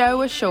 And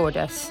Joe assured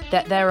us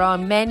that there are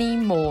many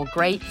more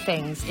great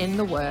things in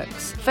the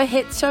works for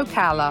HITS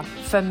Ocala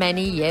for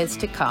many years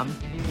to come.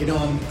 You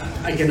know,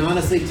 I can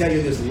honestly tell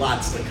you there's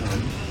lots to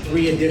come.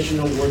 3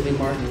 additional Worthy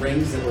Martin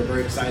rings that we're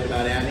very excited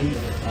about adding,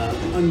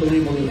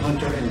 unbelievable new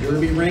Hunter and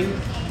Derby ring,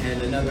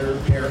 and another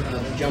pair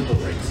of jumper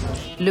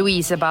rings.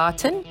 Louisa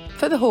Barton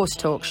for the Horse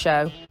Talk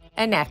Show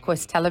and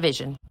Equus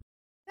Television.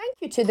 Thank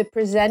you to the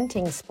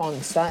presenting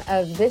sponsor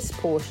of this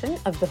portion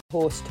of the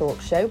Horse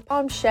Talk Show,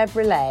 Palm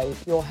Chevrolet,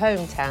 your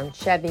hometown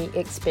Chevy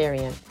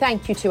experience.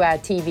 Thank you to our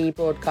TV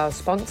broadcast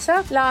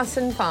sponsor,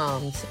 Larson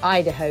Farms,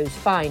 Idaho's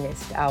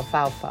finest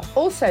alfalfa.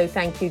 Also,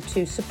 thank you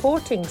to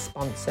supporting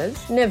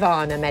sponsors,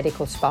 Nirvana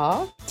Medical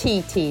Spa,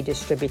 TT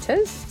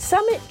Distributors,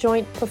 Summit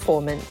Joint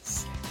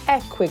Performance,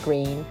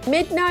 Equigreen,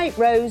 Midnight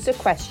Rose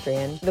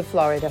Equestrian, the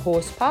Florida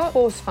Horse Park,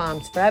 Horse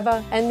Farms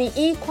Forever, and the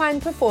Equine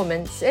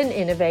Performance and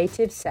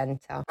Innovative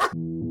Center.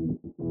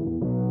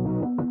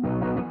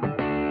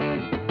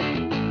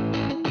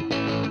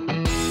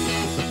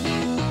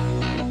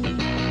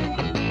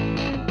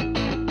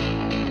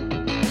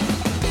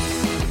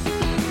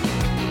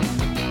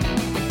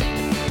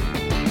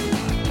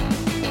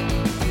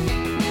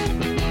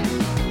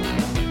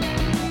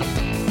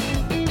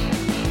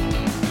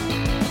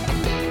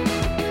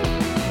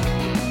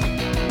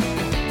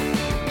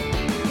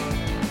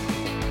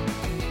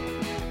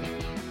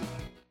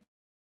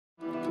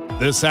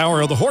 This hour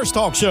of the Horse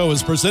Talk Show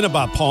is presented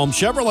by Palm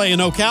Chevrolet in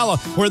Ocala,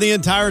 where the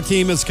entire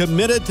team is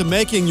committed to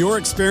making your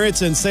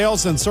experience in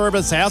sales and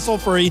service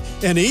hassle-free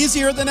and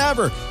easier than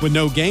ever with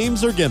no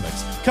games or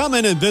gimmicks. Come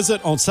in and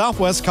visit on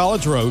Southwest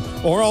College Road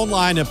or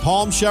online at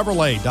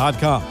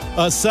palmchevrolet.com.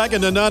 A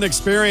second-to-none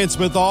experience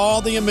with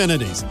all the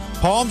amenities.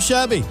 Palm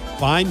Chevy,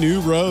 find new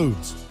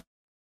roads.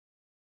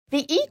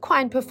 The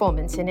Equine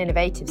Performance and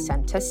Innovative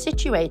Center,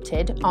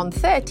 situated on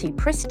 30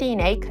 pristine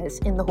acres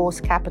in the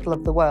horse capital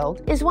of the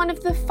world, is one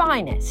of the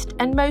finest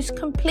and most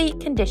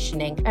complete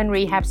conditioning and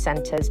rehab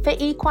centers for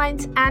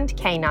equines and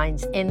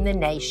canines in the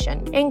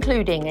nation,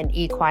 including an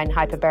equine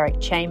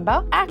hyperbaric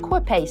chamber, aqua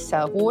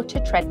pacer, water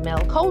treadmill,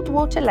 cold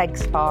water leg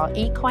spa,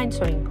 equine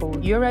swimming pool,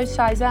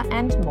 Eurosizer,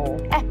 and more.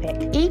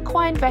 Epic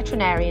equine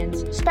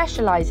veterinarians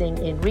specializing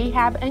in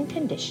rehab and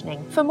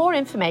conditioning. For more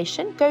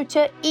information, go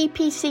to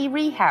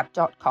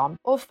epcrehab.com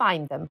or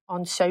find them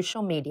on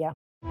social media.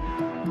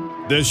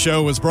 This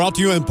show is brought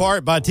to you in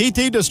part by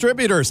TT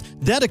Distributors,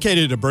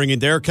 dedicated to bringing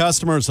their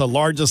customers the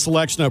largest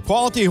selection of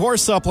quality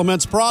horse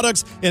supplements,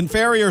 products, and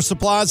farrier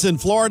supplies in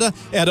Florida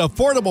at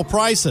affordable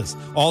prices.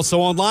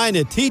 Also online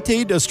at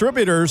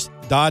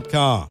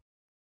ttdistributors.com.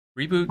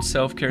 Reboot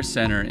Self-Care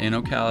Center in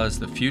Ocala is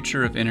the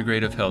future of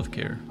integrative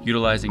healthcare,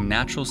 utilizing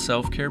natural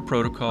self-care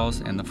protocols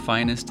and the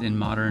finest in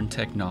modern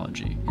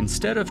technology.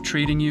 Instead of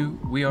treating you,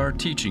 we are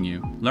teaching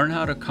you. Learn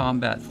how to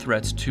combat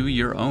threats to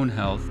your own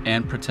health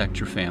and protect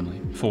your family.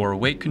 For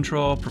weight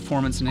control,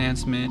 performance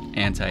enhancement,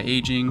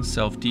 anti-aging,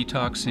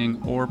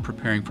 self-detoxing, or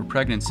preparing for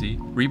pregnancy,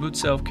 Reboot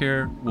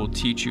Self-Care will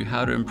teach you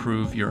how to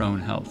improve your own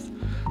health.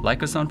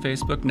 Like us on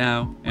Facebook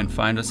now and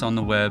find us on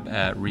the web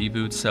at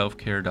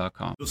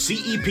rebootselfcare.com. The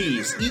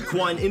CEP's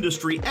Equine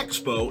Industry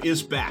Expo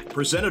is back,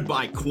 presented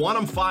by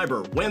Quantum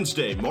Fiber,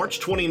 Wednesday, March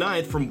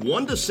 29th from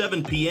 1 to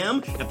 7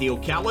 p.m. at the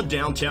Ocala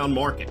Downtown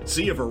Market.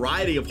 See a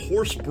variety of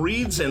horse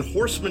breeds and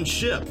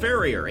horsemanship,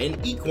 farrier, and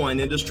equine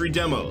industry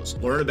demos.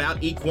 Learn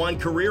about equine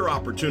career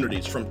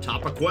opportunities from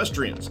top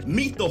equestrians.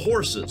 Meet the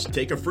horses,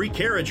 take a free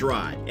carriage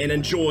ride, and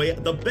enjoy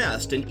the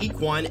best in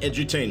equine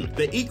edutainment.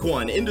 The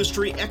Equine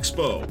Industry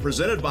Expo,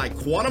 presented by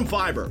Quantum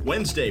Fiber,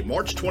 Wednesday,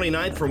 March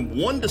 29th from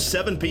 1 to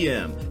 7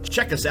 p.m.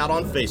 Check us out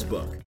on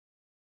Facebook.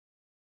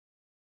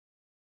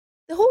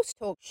 The Horse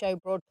Talk Show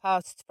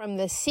broadcasts from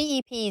the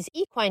CEP's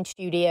Equine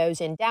Studios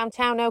in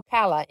downtown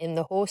Ocala in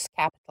the horse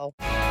capital.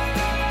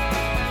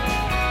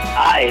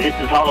 Hi, this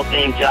is Hall of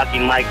Fame jockey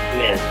Mike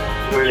Smith.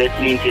 You're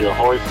listening to the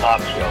Horse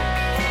Talk Show.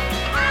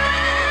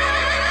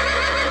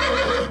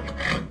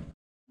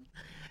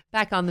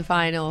 Back on the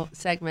final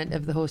segment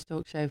of the Horse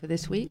Talk Show for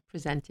this week,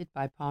 presented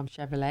by Palm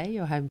Chevrolet,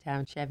 your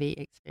hometown Chevy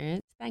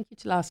experience. Thank you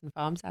to Larson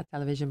Farms, our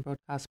television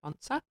broadcast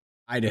sponsor.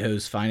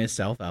 Idaho's finest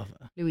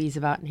alfalfa.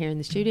 Louisa Barton here in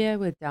the studio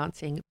with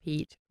Dancing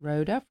Pete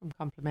Roeder from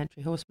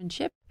Complimentary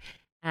Horsemanship.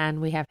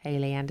 And we have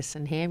Haley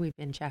Anderson here. We've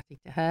been chatting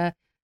to her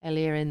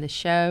earlier in the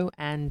show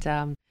and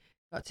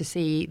got to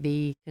see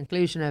the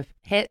conclusion of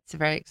Hits, a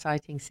very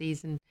exciting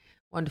season,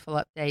 wonderful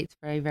updates,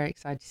 very, very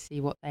excited to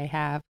see what they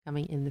have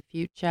coming in the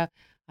future.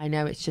 I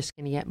know it's just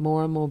going to get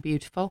more and more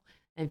beautiful.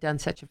 They've done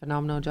such a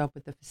phenomenal job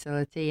with the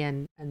facility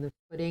and the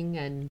footing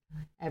and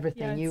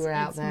everything. Yeah, you were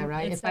out there,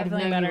 right? If I'd have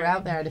known better. you were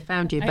out there, I'd have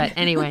found you. But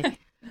anyway,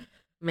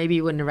 maybe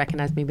you wouldn't have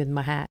recognized me with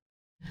my hat.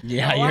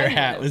 Yeah, your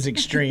hat was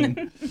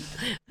extreme.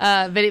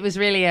 But it was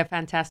really a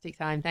fantastic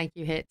time. Thank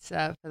you, Hits,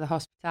 for the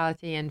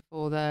hospitality and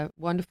for the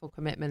wonderful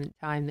commitment and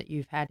time that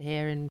you've had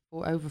here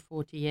for over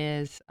 40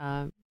 years,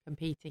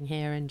 competing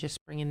here and just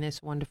bringing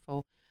this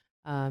wonderful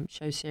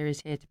show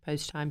series here to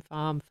Post Time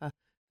Farm for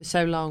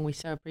so long. We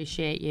so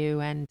appreciate you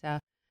and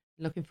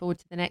looking forward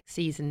to the next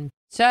season.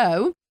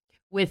 So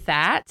with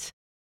that,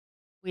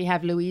 we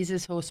have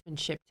Louisa's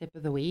horsemanship tip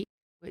of the week,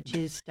 which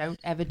is don't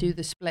ever do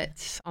the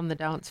splits on the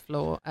dance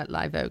floor at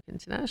Live Oak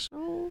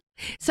International.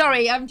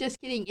 Sorry, I'm just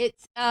kidding.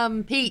 It's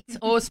Pete's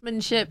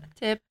horsemanship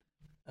tip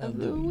of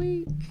the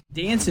week.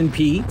 Dancing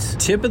Pete's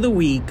tip of the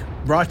week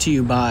brought to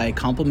you by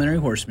Complimentary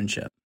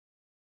Horsemanship.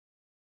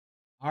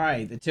 All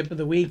right, the tip of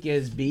the week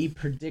is be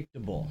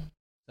predictable.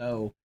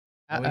 So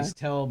I always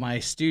tell my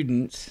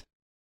students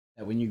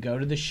that when you go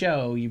to the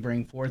show, you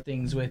bring 4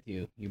 things with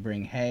you. You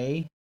bring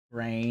hay,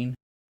 grain,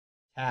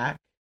 tack,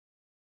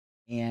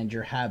 and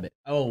your habit.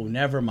 Oh,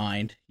 never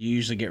mind. You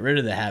usually get rid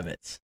of the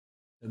habits.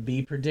 So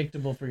be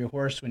predictable for your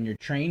horse when you're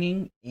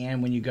training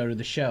and when you go to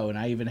the show. And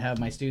I even have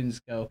my students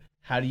go,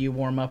 how do you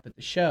warm up at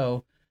the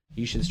show?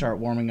 You should start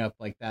warming up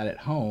like that at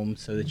home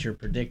so that you're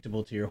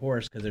predictable to your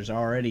horse because there's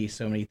already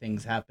so many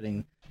things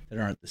happening that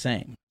aren't the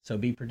same. So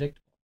be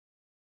predictable.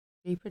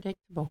 Be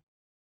predictable.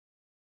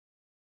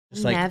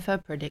 Just like, never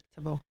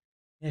predictable.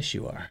 Yes,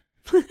 you are.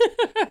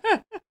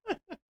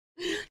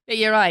 But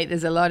you're right.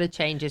 There's a lot of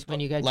changes when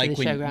you go to the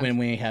showgrounds. Like when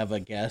we have a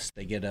guest,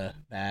 they get a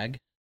bag.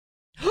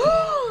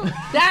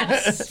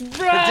 That's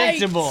right.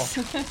 Predictable.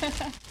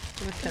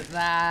 Look at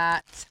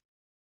that.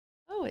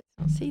 Oh, it's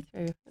not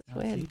see-through. That's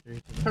weird.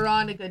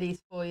 Piranha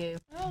goodies for you.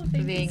 Oh,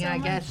 thank you so I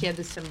much. guess, yeah,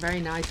 there's some very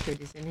nice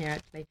goodies in here,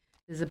 actually.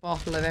 There's a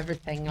bottle of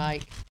everything,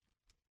 like,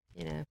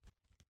 you know,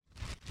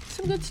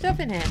 some good stuff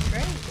in here.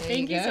 Great.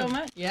 Thank you so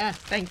much. Yes,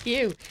 thank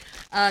you.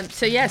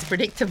 So, yes,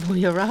 predictable.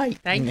 You're right.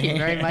 Thank you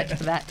very much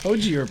for that. Told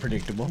you were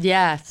predictable.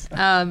 Yes.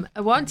 I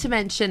want to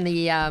mention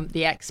the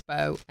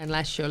expo,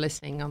 unless you're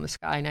listening on the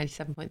Sky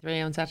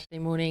 97.3 on Saturday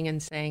morning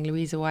and saying,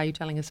 Louisa, why are you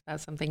telling us about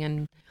something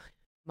in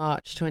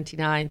March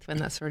 29th when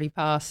that's already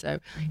passed? So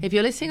if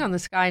you're listening on the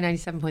Sky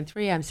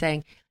 97.3, I'm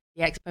saying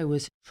the expo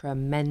was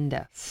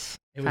tremendous.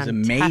 It was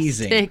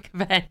amazing. Fantastic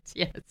event,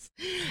 yes.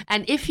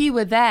 And if you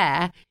were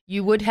there,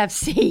 you would have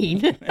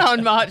seen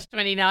on March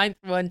 29th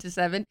from 1 to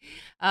 7,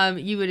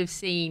 you would have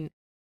seen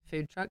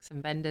food trucks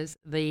and vendors,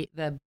 the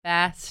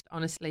best,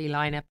 honestly,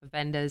 lineup of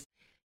vendors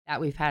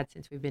that we've had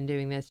since we've been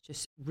doing this.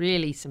 Just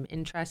really some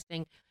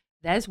interesting.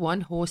 There's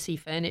one horsey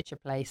furniture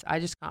place. I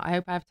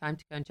hope I have time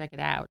to go and check it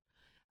out.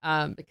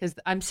 Because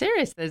I'm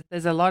serious,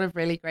 there's a lot of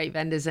really great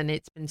vendors and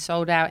it's been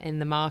sold out in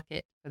the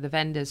market for the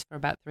vendors for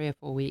about 3 or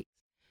 4 weeks.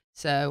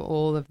 So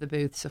all of the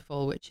booths are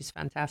full, which is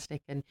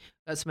fantastic. And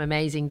got some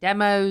amazing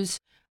demos,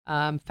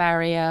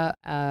 farrier,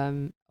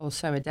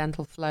 also a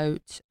dental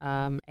float,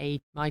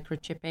 a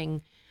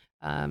microchipping,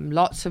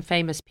 lots of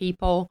famous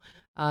people.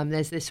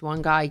 There's this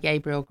one guy,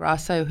 Gabriel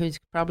Grasso, who's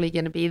probably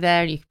going to be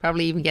there. You could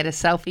probably even get a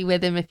selfie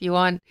with him if you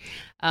want.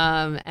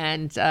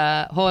 And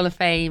Hall of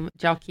Fame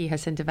jockey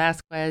Jacinta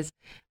Vasquez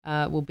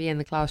will be in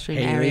the classroom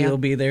area. Haley will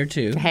be there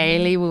too.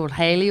 Haley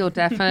will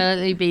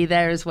definitely be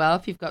there as well.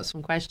 If you've got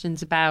some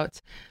questions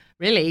about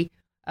really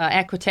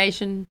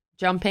equitation,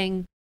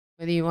 jumping,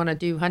 whether you want to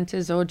do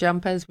hunters or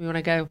jumpers, we want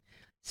to go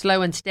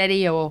slow and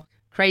steady or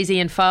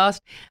crazy and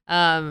fast.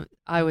 I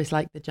always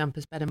like the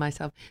jumpers better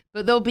myself.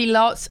 But there'll be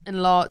lots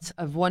and lots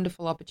of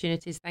wonderful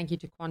opportunities. Thank you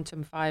to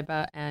Quantum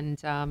Fiber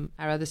and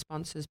our other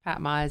sponsors, Pat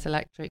Myers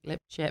Electric,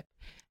 Lip Chip,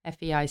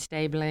 FEI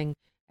Stabling,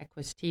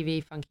 Equus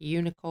TV, Funky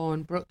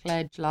Unicorn,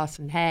 Brookledge,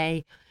 Larson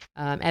Hay,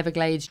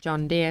 Everglades,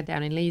 John Deere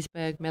down in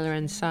Leesburg,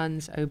 Miller &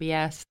 Sons,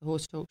 OBS, The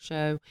Horse Talk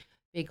Show,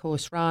 Big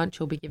Horse Ranch.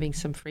 We'll be giving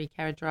some free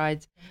carriage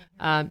rides.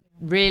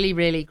 Really,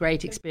 really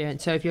great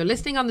experience. So if you're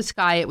listening on the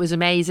Sky, it was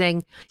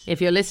amazing. If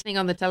you're listening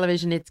on the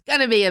television, it's going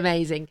to be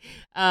amazing.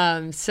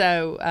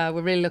 So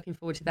we're really looking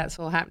forward to that. It's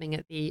all happening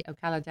at the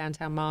Ocala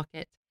Downtown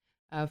Market,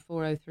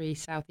 403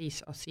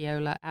 Southeast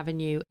Osceola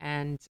Avenue,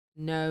 and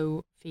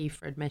no fee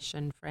for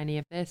admission for any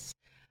of this.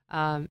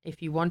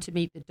 If you want to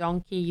meet the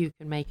donkey, you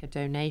can make a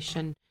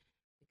donation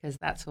because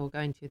that's all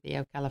going to the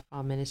Ocala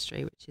Farm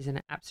Ministry, which is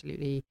an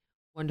absolutely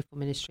wonderful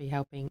ministry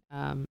helping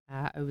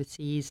our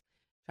overseas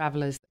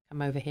travelers that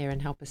come over here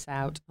and help us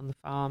out on the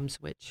farms,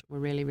 which we're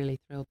really, really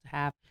thrilled to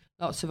have.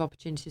 Lots of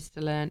opportunities to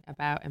learn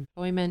about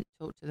employment,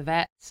 talk to the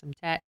vets, some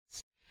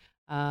techs,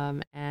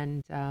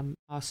 and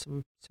ask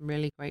some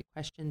really great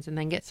questions, and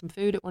then get some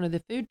food at one of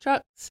the food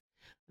trucks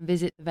and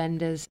visit the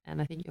vendors. And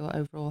I think you'll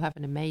overall have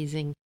an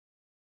amazing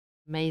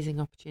amazing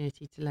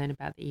opportunity to learn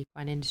about the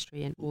equine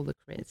industry and all the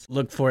careers.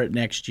 Look for it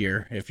next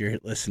year if you're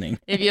listening.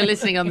 If you're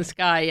listening on the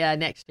Sky,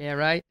 next year,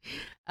 right?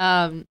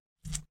 The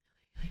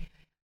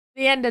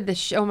end of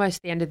the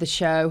almost the end of the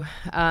show.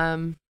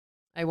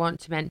 I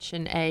want to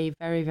mention a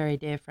very, very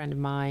dear friend of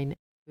mine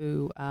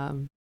who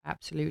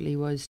absolutely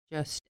was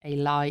just a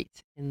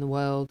light in the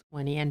world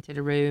when he entered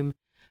a room.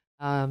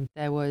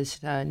 There was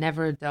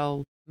never a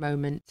dull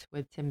moment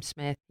with Tim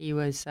Smith. He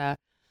was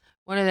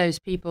one of those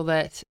people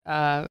that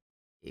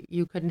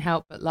you couldn't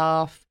help but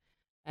laugh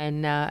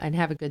and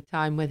have a good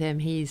time with him.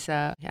 He's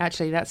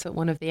actually, that's at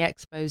one of the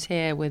expos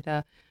here with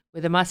a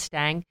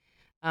Mustang.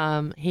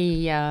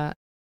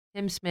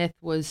 Tim Smith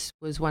was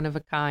one of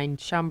a kind.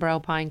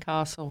 Chambrel Pine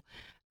Castle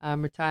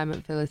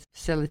retirement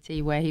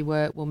facility where he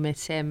worked will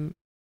miss him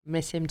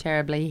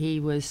terribly. He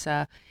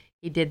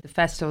did the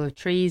Festival of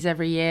Trees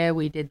every year.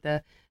 We did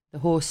the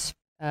horse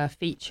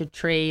featured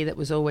tree that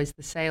was always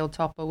the sale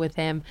topper with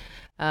him,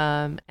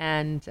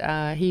 and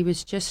he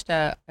was just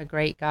a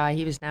great guy.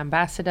 He was an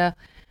ambassador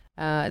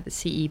at the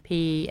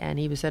CEP, and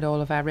he was at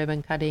all of our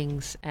ribbon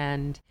cuttings,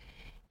 and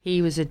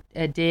he was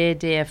a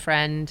dear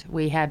friend.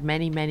 We had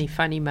many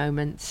funny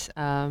moments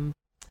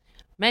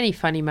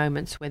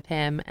with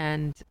him,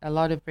 and a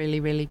lot of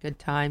really good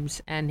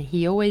times. And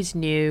he always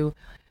knew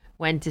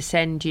when to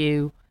send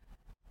you,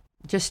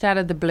 just out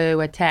of the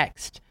blue, a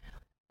text,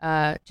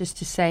 just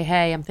to say,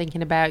 hey, I'm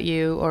thinking about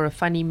you, or a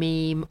funny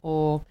meme,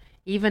 or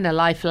even a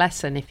life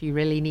lesson if you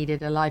really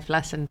needed a life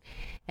lesson.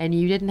 And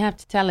you didn't have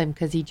to tell him,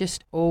 because he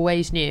just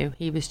always knew.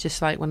 He was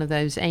just like one of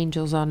those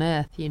angels on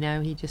earth, He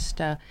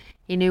just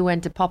he knew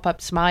when to pop up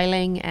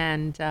smiling.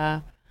 And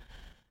I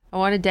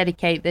want to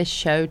dedicate this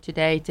show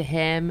today to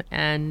him,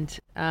 and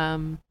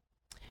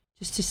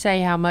just to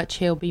say how much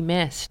he'll be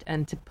missed,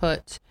 and to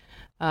put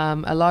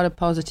a lot of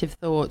positive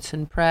thoughts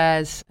and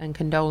prayers and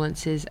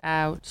condolences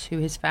out to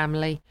his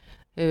family,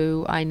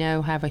 who I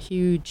know have a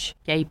huge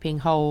gaping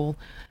hole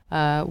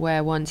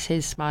where once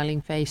his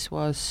smiling face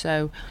was.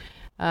 So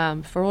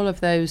for all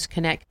of those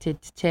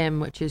connected to Tim,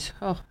 which is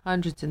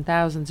hundreds and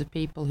thousands of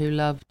people who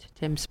loved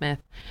Tim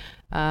Smith,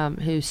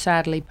 who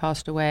sadly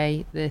passed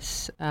away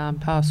this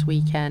past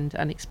weekend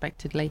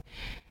unexpectedly,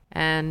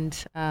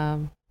 and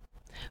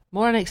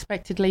more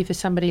unexpectedly for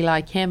somebody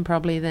like him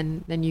probably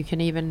than you can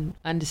even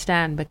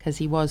understand, because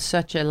he was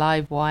such a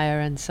live wire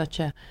and such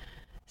a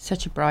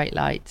bright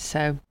light.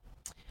 So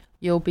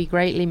you'll be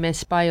greatly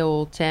missed by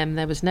all, Tim.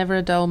 There was never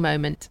a dull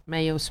moment.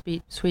 May your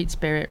sweet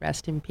spirit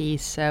rest in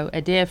peace. So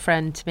a dear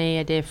friend to me,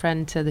 a dear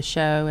friend to the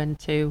show, and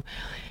to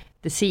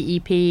the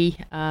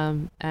CEP,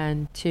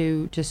 and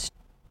to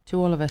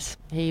all of us.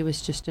 He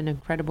was just an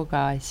incredible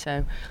guy.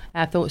 So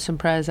our thoughts and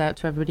prayers out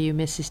to everybody who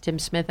misses Tim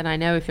Smith. And I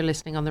know if you're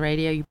listening on the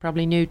radio, you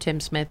probably knew Tim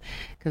Smith,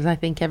 because I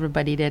think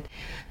everybody did.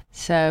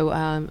 So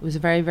it was a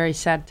very, very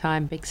sad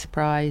time, big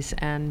surprise.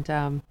 And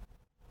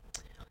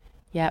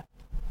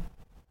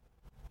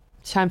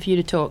it's time for you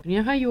to talk. You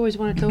know how you always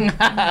want to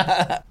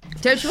talk?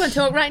 Don't you want to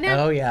talk right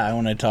now? Oh yeah, I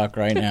want to talk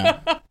right now.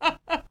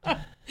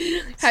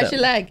 How's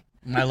your leg?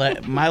 My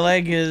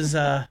leg is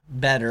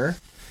better,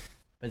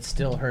 but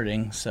still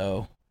hurting.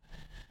 So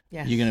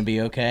yes. You gonna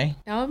be okay?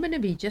 No, I'm gonna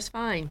be just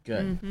fine.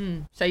 Good.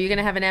 Mm-hmm. So you're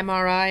gonna have an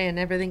MRI and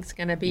everything's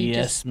gonna be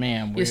yes,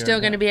 ma'am. You're still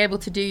gonna be able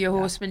to do your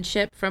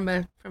horsemanship from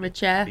a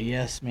chair?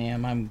 Yes,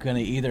 ma'am. I'm gonna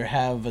either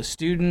have a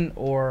student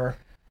or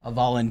a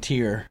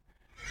volunteer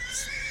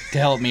to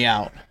help me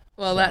out.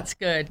 Well, that's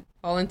good.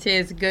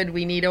 Volunteers are good.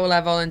 We need all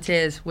our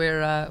volunteers.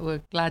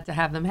 We're glad to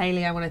have them.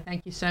 Haley, I want to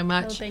thank you so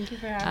much. Well, thank you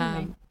for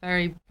having me.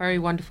 Very, very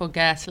wonderful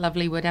guest.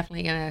 Lovely. We're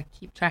definitely going to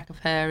keep track of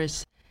her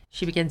as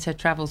she begins her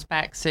travels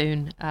back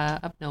soon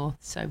up north.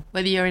 So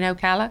whether you're in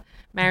Ocala,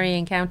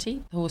 Marion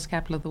County, the horse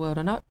capital of the world,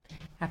 or not,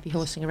 happy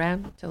horsing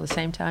around till the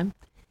same time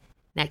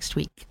next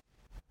week.